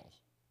still.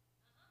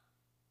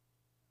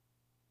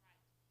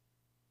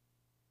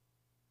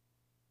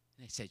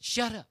 They said,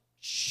 shut up.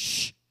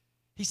 Shh.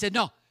 He said,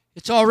 no,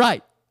 it's all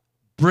right.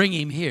 Bring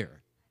him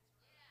here.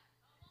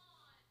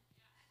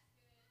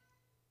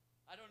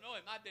 I don't know.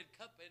 It might have been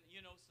cupping,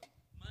 some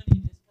money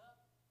in his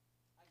cup.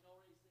 I can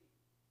already see.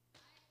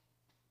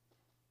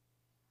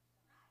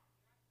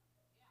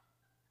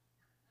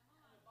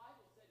 The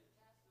Bible said he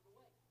cast it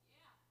away.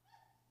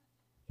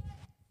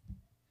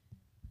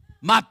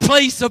 My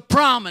place of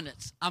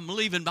prominence, I'm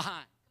leaving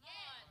behind.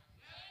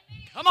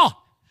 Come on.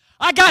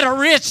 I got a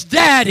rich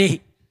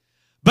daddy,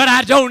 but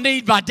I don't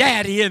need my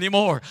daddy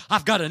anymore.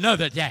 I've got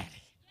another daddy.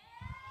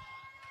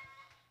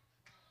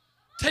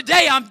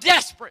 Today I'm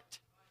desperate.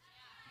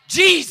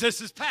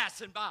 Jesus is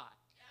passing by.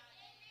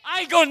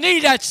 I ain't going to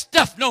need that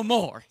stuff no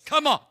more.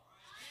 Come on.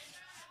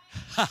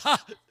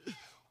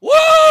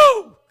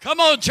 Woo! Come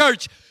on,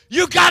 church.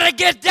 You got to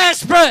get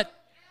desperate.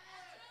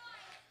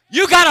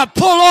 You got to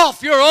pull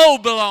off your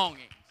old belongings.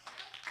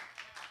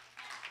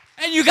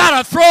 And you got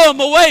to throw them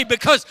away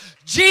because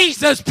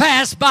Jesus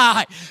passed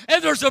by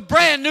and there's a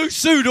brand new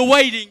suit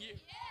awaiting you.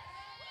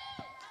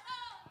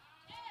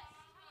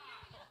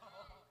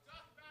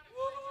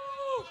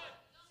 Woo.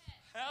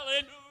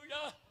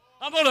 Hallelujah.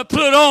 I'm going to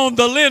put on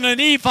the linen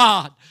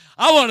ephod.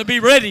 I want to be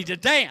ready to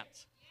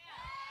dance.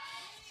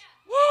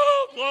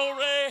 Woo,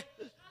 glory.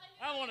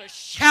 I want to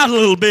shout a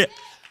little bit.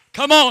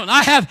 Come on,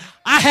 I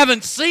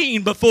haven't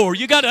seen before.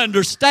 You got to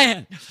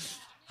understand.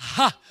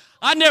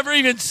 I never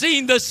even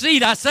seen the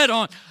seat I sat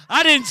on.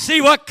 I didn't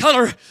see what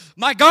color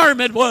my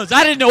garment was.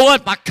 I didn't know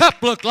what my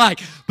cup looked like.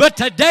 But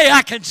today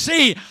I can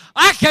see.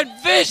 I can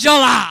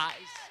visualize.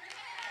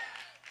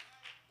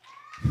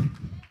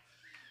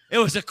 It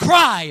was a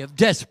cry of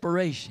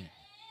desperation.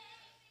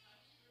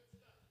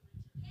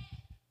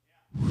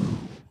 Whew,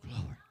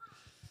 glory.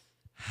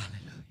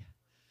 Hallelujah.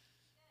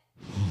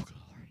 Oh,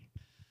 glory.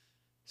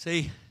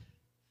 See,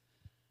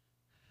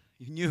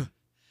 you knew.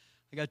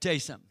 I got to tell you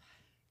something.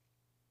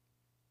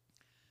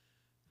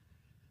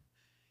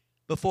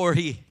 Before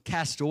he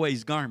cast away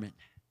his garment,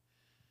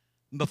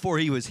 before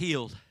he was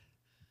healed,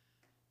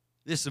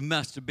 this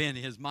must have been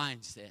his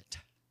mindset.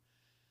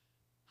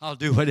 I'll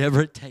do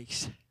whatever it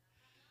takes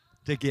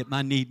to get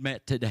my need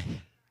met today.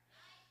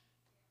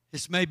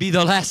 This may be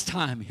the last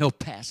time he'll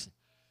pass it.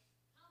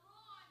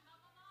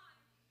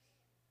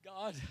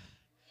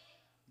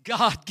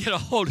 God, get a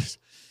hold of us.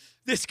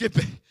 This could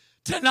be,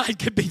 tonight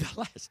could be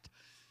the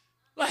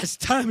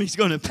last time he's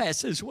going to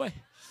pass this way.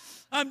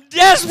 I'm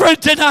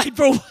desperate tonight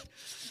for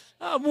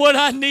what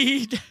I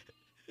need.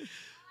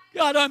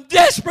 God, I'm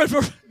desperate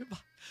for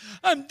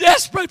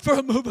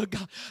a move of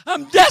God.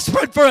 I'm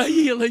desperate for a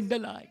healing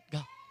tonight,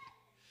 God.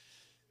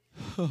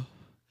 Oh,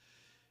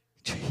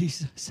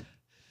 Jesus.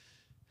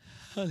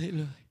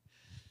 Hallelujah.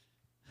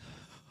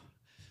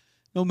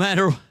 No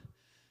matter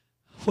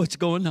what's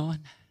going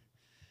on,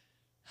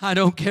 I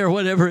don't care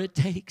whatever it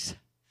takes.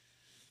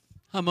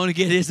 I'm going to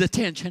get his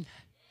attention.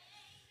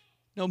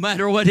 No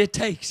matter what it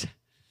takes.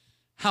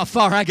 How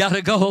far I got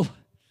to go.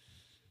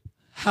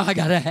 How I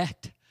got to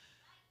act.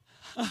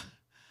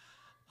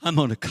 I'm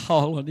going to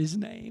call on his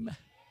name.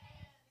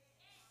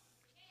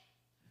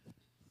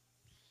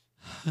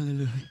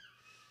 Hallelujah.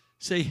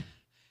 See,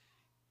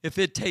 if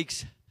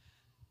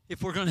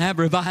we're going to have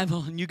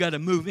revival and you got to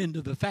move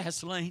into the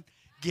fast lane,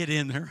 get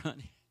in there,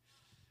 honey.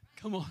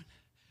 Come on.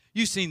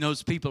 You seen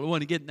those people who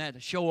want to get in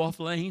that show-off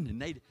lane and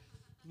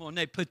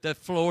they put that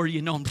floor,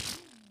 you know,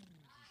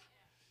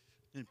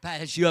 and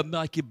pass you up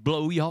like it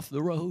blow you off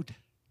the road.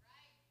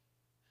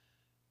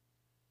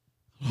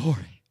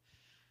 Glory.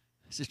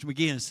 Sister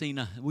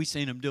McGee, we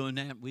seen them doing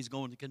that. We was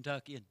going to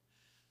Kentucky and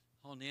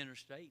on the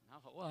interstate. And I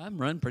thought, well, I'm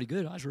running pretty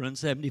good. I was running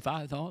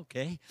 75. I thought,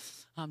 okay,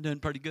 I'm doing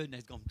pretty good. And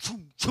it's going,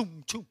 choom,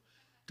 choom, choom.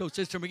 Told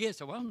Sister McGee, I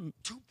said, well,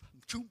 choom,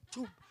 choom,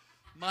 choom.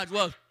 Might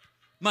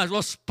as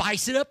well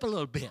spice it up a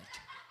little bit.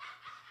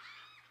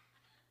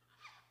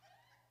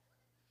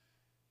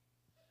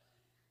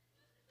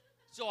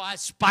 So I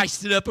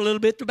spiced it up a little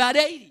bit to about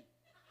 80.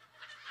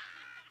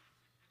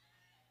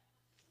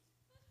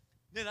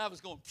 Then I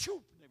was going, choop,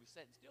 and they were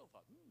sitting still. I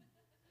thought,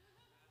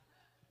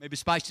 maybe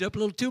spiced it up a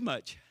little too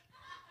much.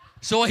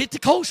 So I hit the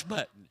coast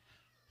button.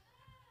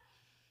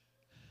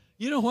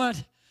 You know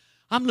what?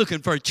 I'm looking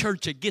for a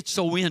church that gets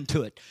so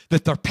into it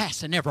that they're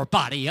passing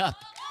everybody up.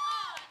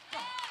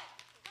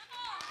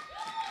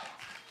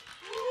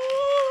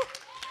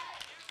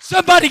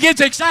 Somebody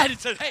gets excited and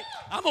says, hey,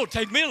 I'm going to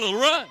take me a little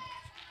run.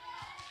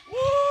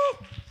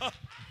 Woo!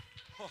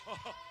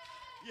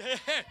 Yeah.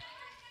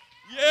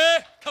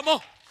 Yeah, come on.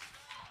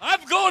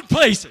 I'm going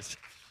places.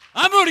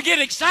 I'm going to get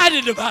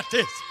excited about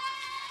this.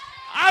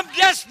 I'm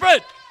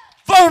desperate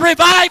for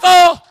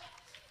revival.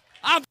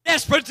 I'm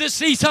desperate to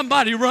see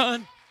somebody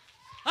run.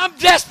 I'm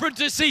desperate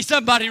to see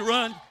somebody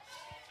run.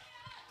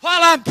 While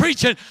I'm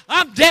preaching,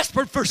 I'm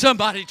desperate for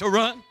somebody to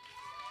run.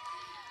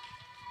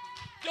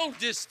 Don't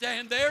just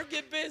stand there.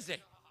 Get busy.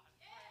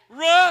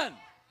 Run.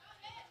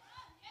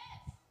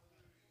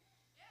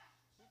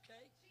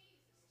 Okay.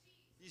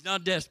 He's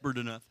not desperate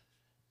enough.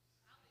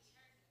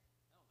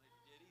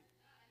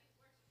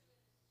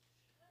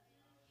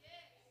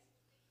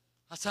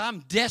 I said, I'm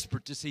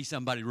desperate to see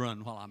somebody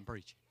run while I'm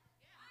preaching.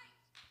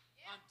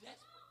 I'm desperate.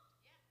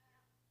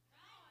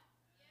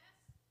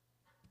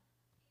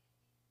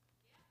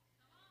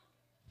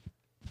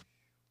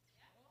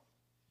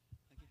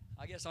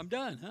 I guess I'm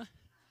done, huh?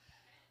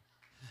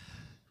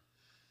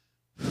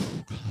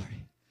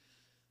 Glory.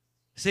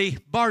 See,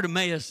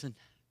 Bartimaeus and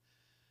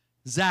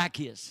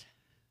Zacchaeus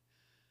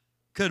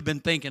could have been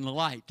thinking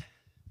alike.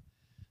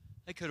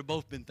 They could have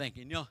both been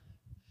thinking, you know,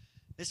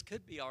 this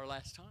could be our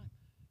last time.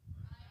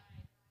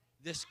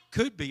 This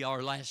could be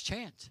our last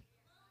chance.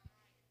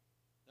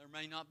 There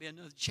may not be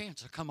another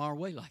chance to come our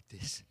way like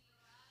this.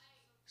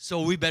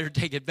 So we better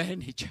take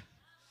advantage.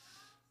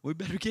 We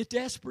better get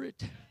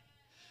desperate.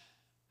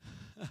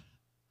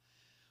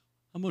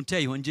 I'm going to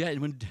tell you,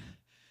 when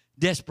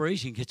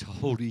desperation gets a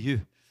hold of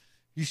you,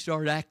 you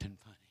start acting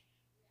funny.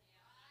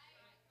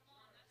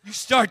 You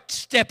start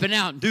stepping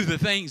out and do the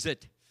things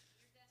that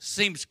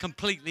seems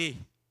completely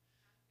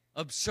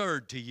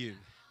absurd to you.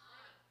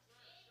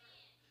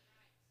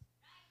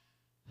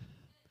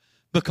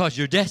 Because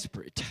you're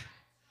desperate.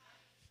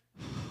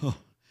 Oh,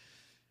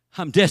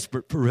 I'm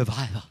desperate for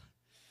revival.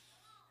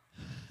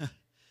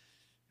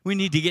 We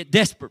need to get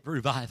desperate for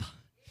revival.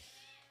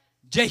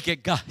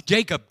 Jacob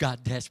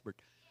got desperate.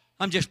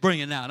 I'm just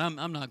bringing it out.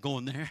 I'm not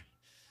going there.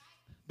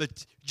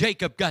 But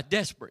Jacob got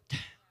desperate.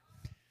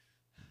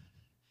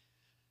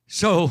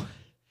 So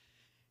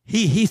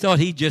he thought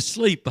he'd just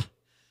sleep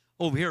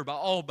over here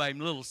all by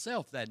his little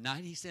self that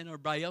night. He sent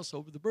everybody else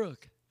over the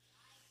brook.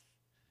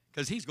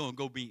 Because he's going to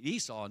go beat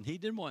Esau, and he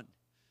didn't want.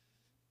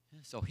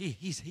 So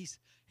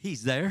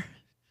he's there.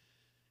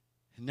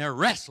 And they're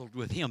wrestled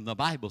with him, the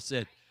Bible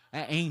said,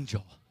 an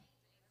angel.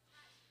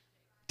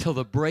 Till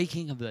the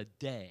breaking of the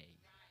day.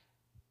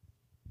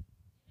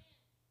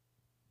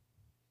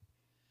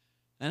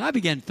 And I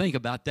began to think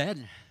about that.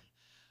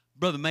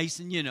 Brother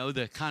Mason, you know,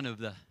 the kind of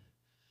the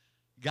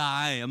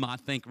guy, I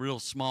think real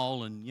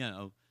small and, you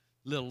know,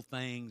 little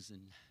things.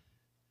 And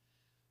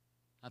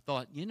I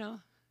thought, you know,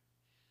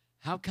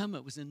 how come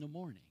it was in the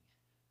morning?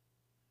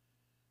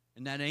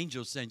 And that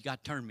angel said, God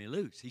turned me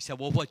loose. He said,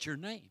 well, what's your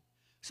name?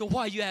 So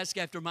why you ask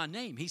after my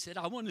name? He said,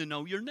 I want to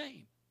know your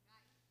name.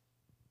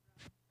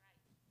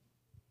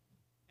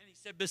 And he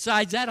said,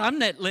 besides that, I'm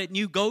not letting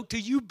you go till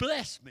you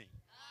bless me.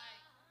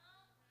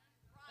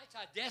 That's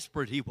how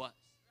desperate he was.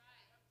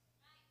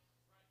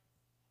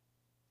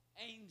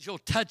 Angel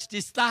touched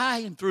his thigh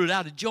and threw it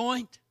out of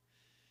joint.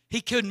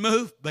 He couldn't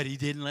move, but he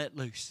didn't let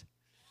loose.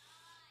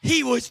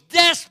 He was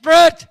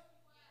desperate.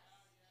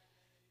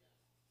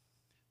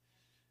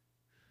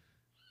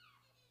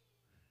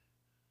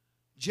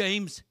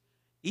 James,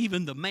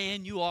 even the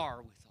man you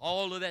are with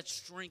all of that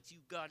strength you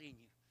got in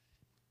you,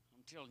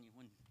 I'm telling you,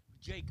 when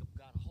Jacob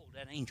got a hold of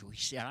that angel, he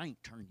said, I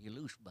ain't turning you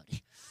loose,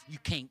 buddy. You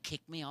can't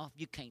kick me off.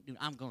 You can't do it.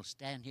 I'm going to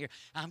stand here.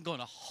 I'm going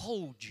to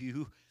hold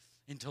you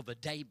until the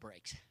day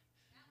breaks.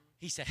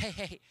 He said,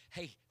 hey,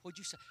 what'd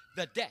you say?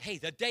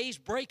 The day's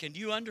breaking. Do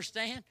you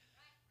understand?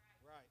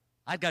 Right.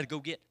 I got to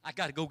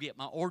go get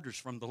my orders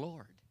from the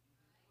Lord.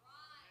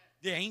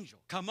 The angel,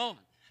 come on.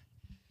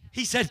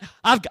 He said,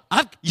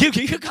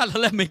 you got to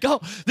let me go.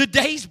 The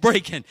day's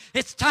breaking.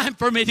 It's time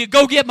for me to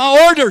go get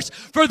my orders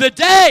for the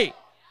day.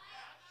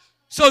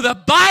 So the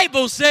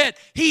Bible said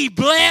he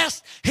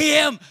blessed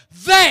him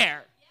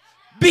there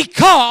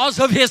because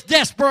of his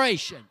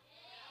desperation.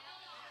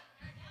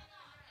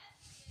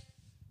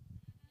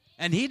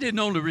 And he didn't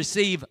only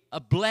receive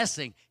a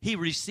blessing, he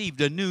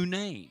received a new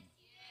name.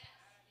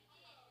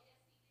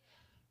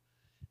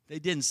 They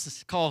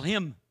didn't call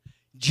him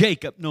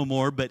Jacob no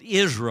more, but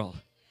Israel.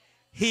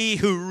 He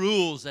who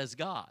rules as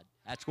God.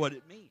 That's what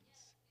it means.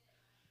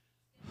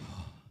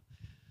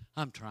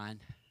 I'm trying.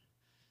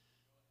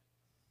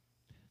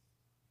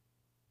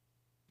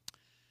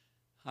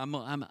 I'm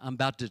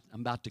about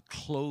to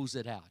close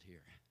it out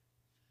here.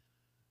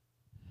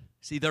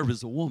 See, there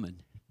was a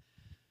woman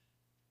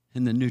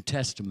in the New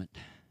Testament.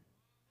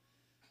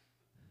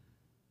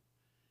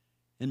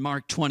 In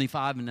Mark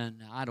 25, and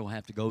then I don't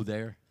have to go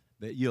there,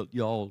 but you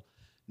all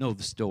know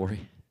the story.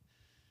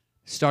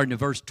 Starting at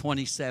verse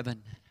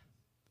 27.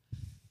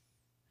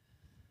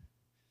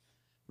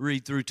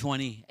 Read through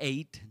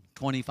 28,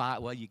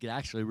 25. Well, you could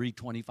actually read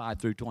 25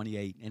 through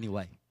 28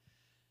 anyway.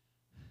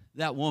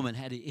 That woman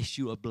had an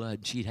issue of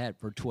blood she'd had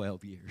for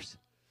 12 years.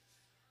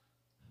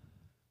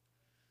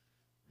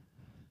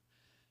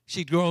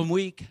 She'd grown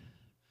weak.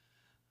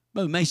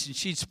 Brother Mason,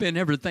 she'd spent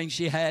everything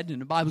she had,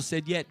 and the Bible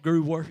said yet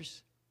grew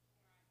worse.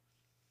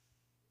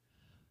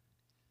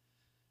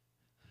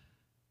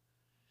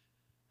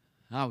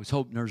 I was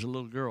hoping there was a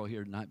little girl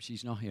here tonight, but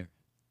she's not here.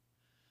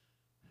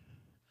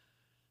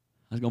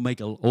 I was going to make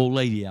an old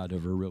lady out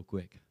of her real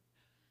quick.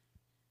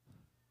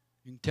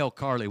 You can tell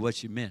Carly what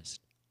she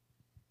missed.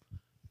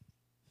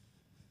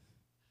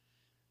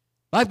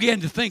 I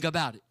began to think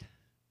about it.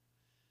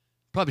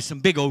 Probably some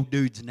big old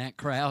dudes in that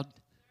crowd.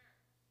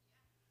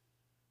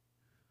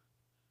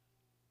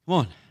 Come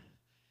on.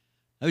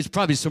 There was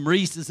probably some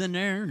Reese's in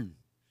there. And,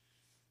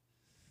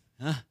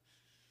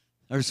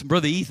 there was some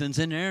Brother Ethan's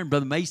in there, and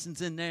Brother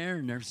Mason's in there,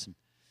 and there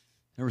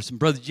was some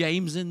Brother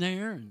James in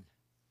there, and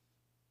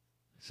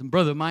some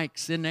Brother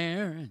Mike's in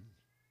there, and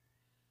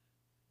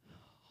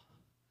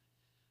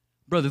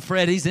Brother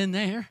Freddie's in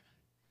there.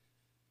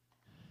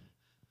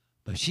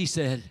 But she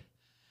said,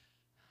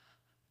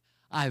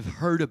 I've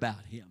heard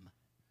about him.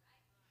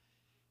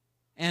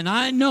 And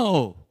I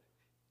know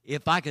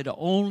if I could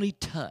only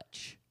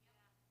touch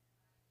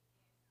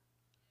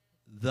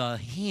the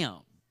hem,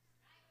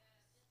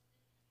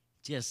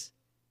 just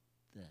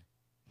the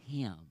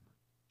hem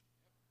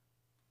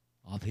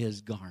of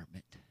his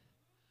garment,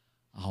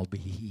 I'll be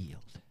healed.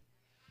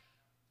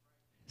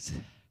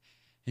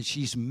 And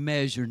she's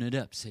measuring it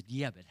up. Said,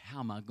 yeah, but how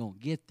am I going to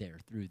get there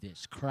through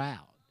this crowd?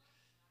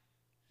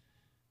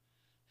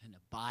 And the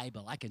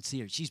Bible, I can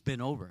see her. She's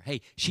been over.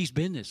 Hey, she's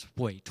been this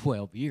way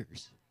 12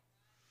 years.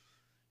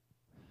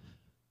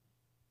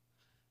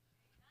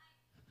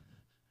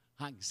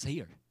 I can see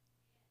her.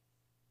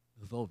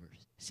 Move over,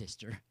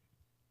 sister.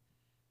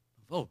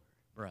 Move over,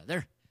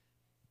 brother.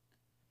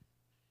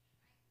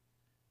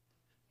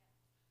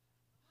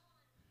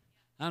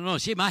 I don't know.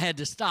 She might have had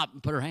to stop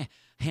and put her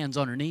hands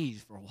on her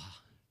knees for a while.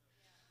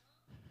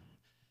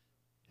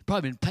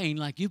 Probably in pain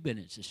like you've been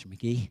in, Sister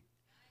McGee.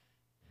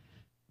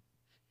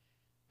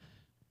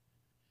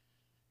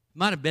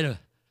 Might have been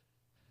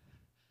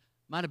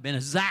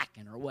a Zach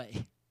in her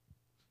way.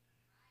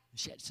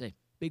 She had to say,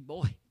 big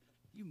boy,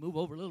 you move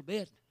over a little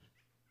bit.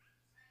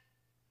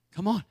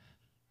 Come on.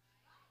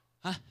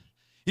 Huh?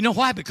 You know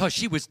why? Because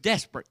she was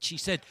desperate. She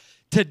said,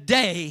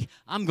 today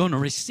I'm going to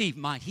receive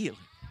my healing.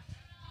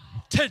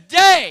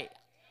 Today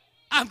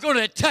I'm going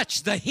to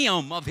touch the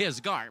hem of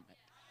his garment.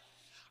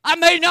 I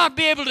may not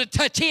be able to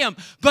touch him,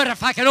 but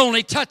if I could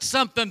only touch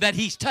something that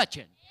he's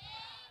touching.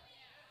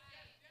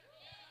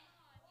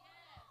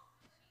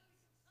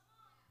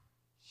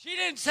 She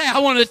didn't say, I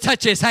want to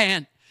touch his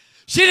hand.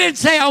 She didn't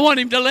say, I want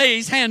him to lay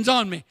his hands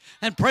on me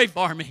and pray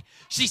for me.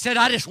 She said,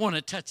 I just want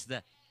to touch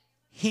the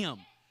hem.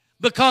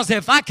 Because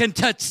if I can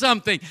touch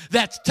something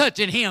that's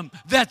touching him,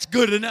 that's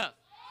good enough.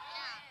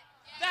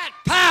 That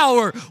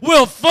power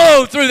will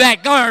flow through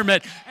that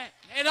garment,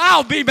 and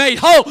I'll be made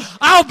whole.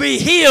 I'll be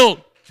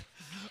healed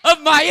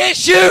of my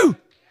issue.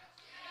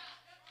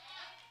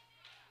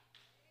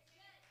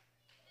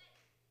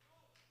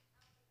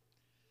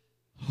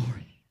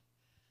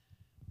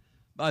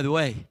 By the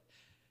way,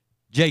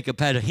 Jacob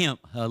had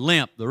a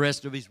limp the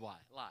rest of his life.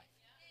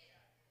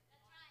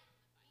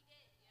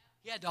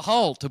 He had to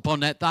halt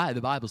upon that thigh,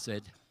 the Bible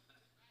said.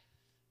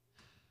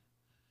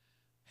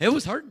 It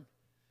was hurting.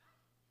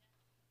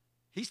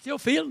 He's still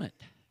feeling it.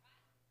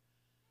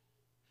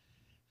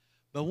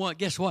 But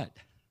guess what?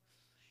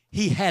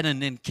 He had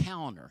an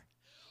encounter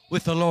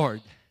with the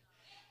Lord.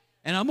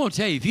 And I'm going to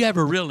tell you, if you have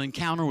a real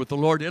encounter with the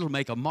Lord, it'll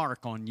make a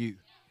mark on you.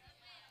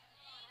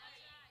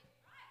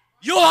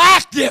 You'll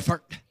act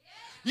different.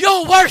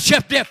 You'll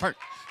worship different.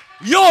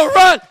 You'll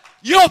run.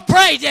 You'll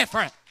pray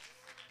different.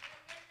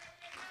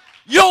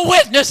 You'll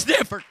witness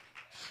different.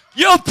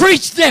 You'll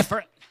preach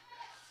different.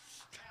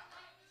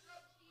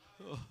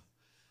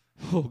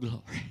 Oh,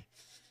 glory.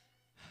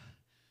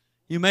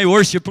 You may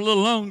worship a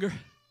little longer.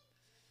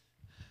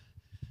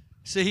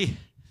 See,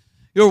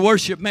 your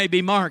worship may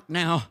be marked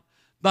now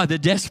by the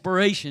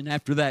desperation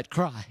after that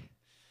cry.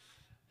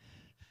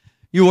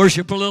 You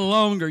worship a little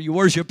longer. You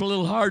worship a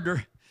little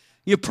harder.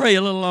 You pray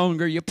a little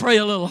longer. You pray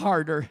a little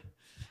harder.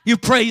 You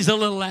praise a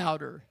little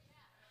louder.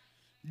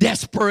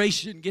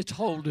 Desperation gets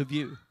hold of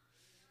you.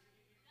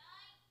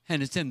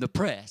 And it's in the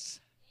press.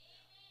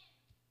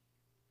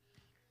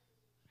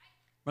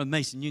 Brother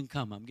Mason, you can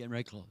come. I'm getting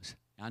ready to close.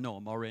 I know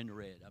I'm already in the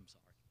red. I'm sorry.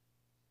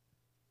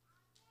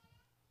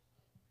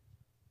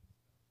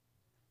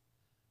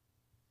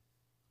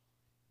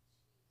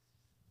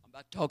 I'm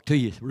about to talk to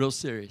you real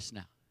serious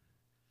now.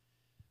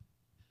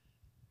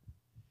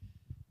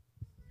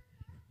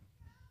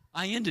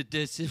 I ended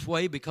this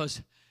way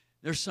because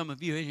there's some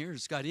of you in here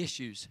that's got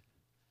issues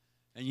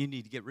and you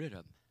need to get rid of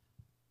them.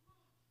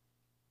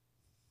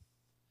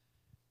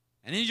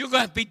 And then you're going to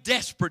have to be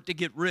desperate to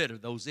get rid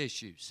of those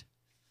issues.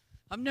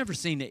 I've never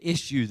seen an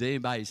issue that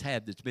anybody's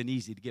had that's been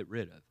easy to get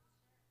rid of.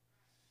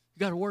 You've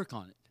got to work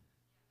on it.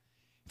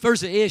 If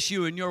there's an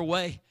issue in your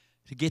way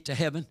to get to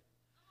heaven,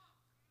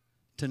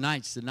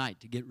 tonight's the night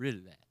to get rid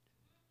of that.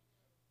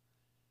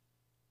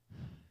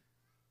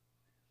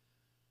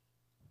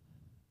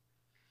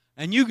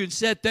 And you can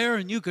sit there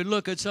and you can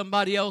look at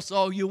somebody else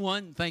all you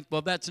want and think,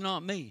 well, that's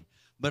not me.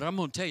 But I'm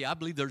going to tell you, I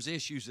believe there's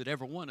issues that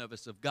every one of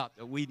us have got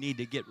that we need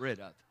to get rid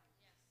of.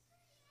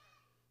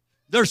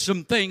 There's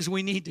some things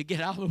we need to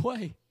get out of the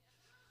way.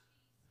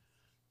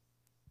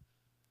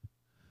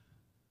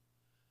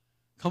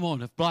 Come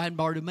on, if blind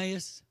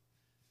Bartimaeus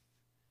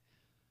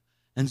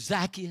and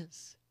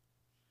Zacchaeus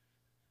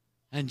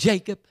and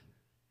Jacob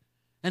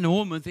and the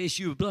woman with the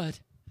issue of blood,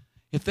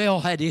 if they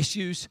all had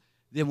issues,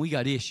 then we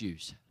got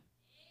issues.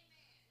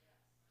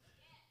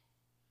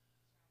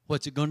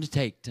 What's it going to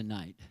take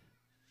tonight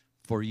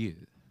for you?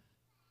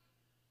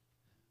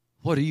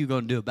 What are you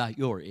going to do about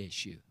your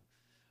issue?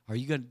 Are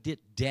you going to get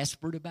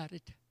desperate about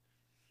it?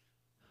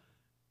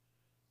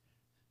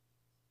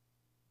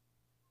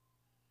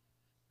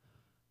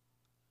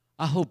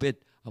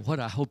 What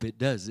I hope it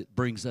does, it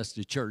brings us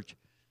to church.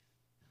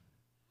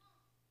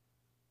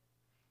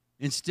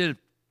 Instead of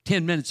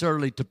 10 minutes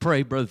early to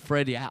pray, Brother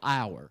Freddie, an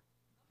hour.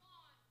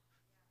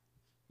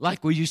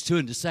 Like we used to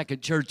in the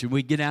second church, and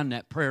we'd get down in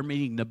that prayer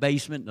meeting in the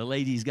basement, and the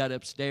ladies got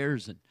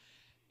upstairs,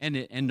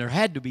 and there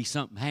had to be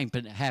something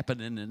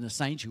happening in the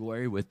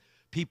sanctuary with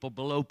people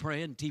below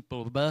praying,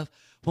 people above.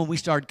 When we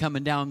started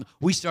coming down,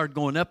 we started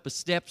going up the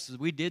steps as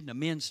we did,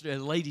 and the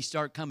ladies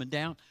started coming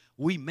down.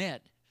 We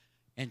met,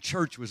 and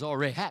church was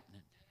already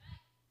happening.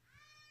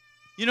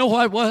 You know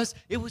what it was?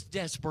 It was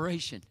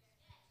desperation.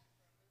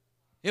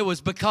 It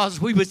was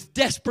because we was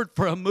desperate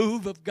for a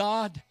move of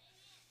God.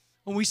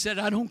 And we said,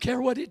 I don't care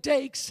what it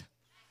takes.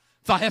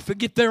 If I have to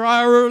get there an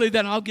hour early,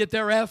 then I'll get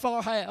there half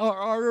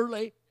hour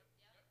early.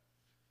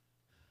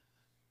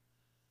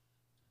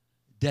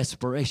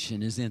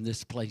 Desperation is in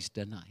this place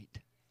tonight.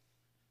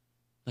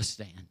 Let's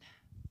stand.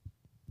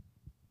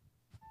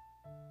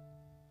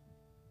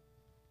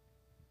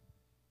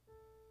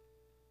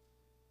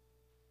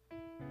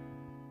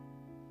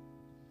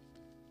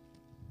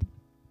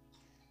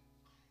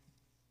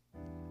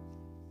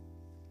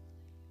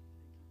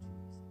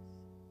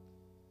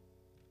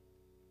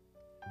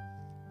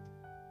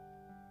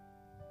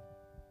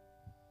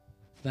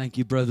 Thank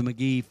you, Brother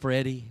McGee,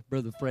 Freddie.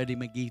 Brother Freddie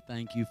McGee,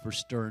 thank you for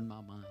stirring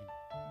my mind.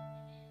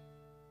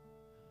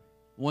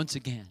 Once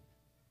again,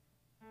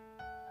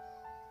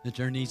 that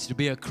there needs to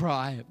be a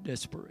cry of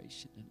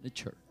desperation in the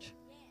church.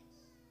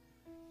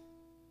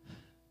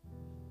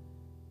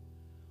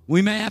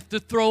 We may have to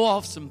throw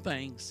off some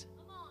things.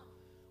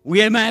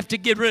 We may have to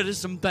get rid of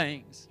some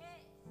things.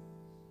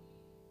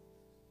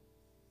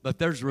 But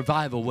there's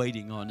revival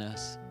waiting on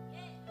us.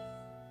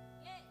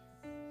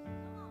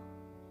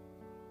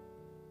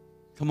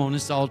 Come on,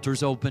 this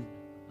altar's open.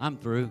 I'm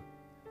through.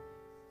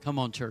 Come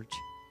on, church.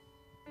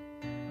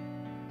 And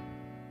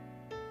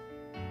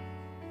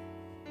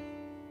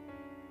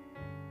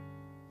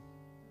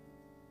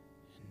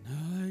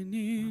I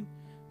need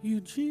you,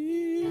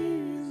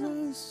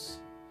 Jesus.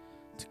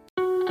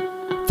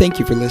 Thank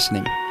you for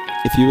listening.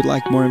 If you would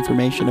like more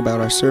information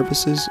about our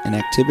services and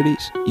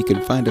activities, you can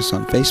find us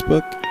on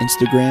Facebook,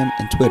 Instagram,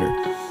 and Twitter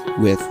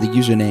with the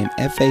username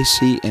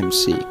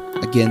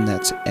FACMC. Again,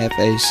 that's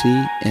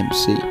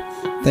FACMC.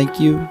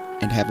 Thank you,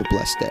 and have a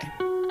blessed day.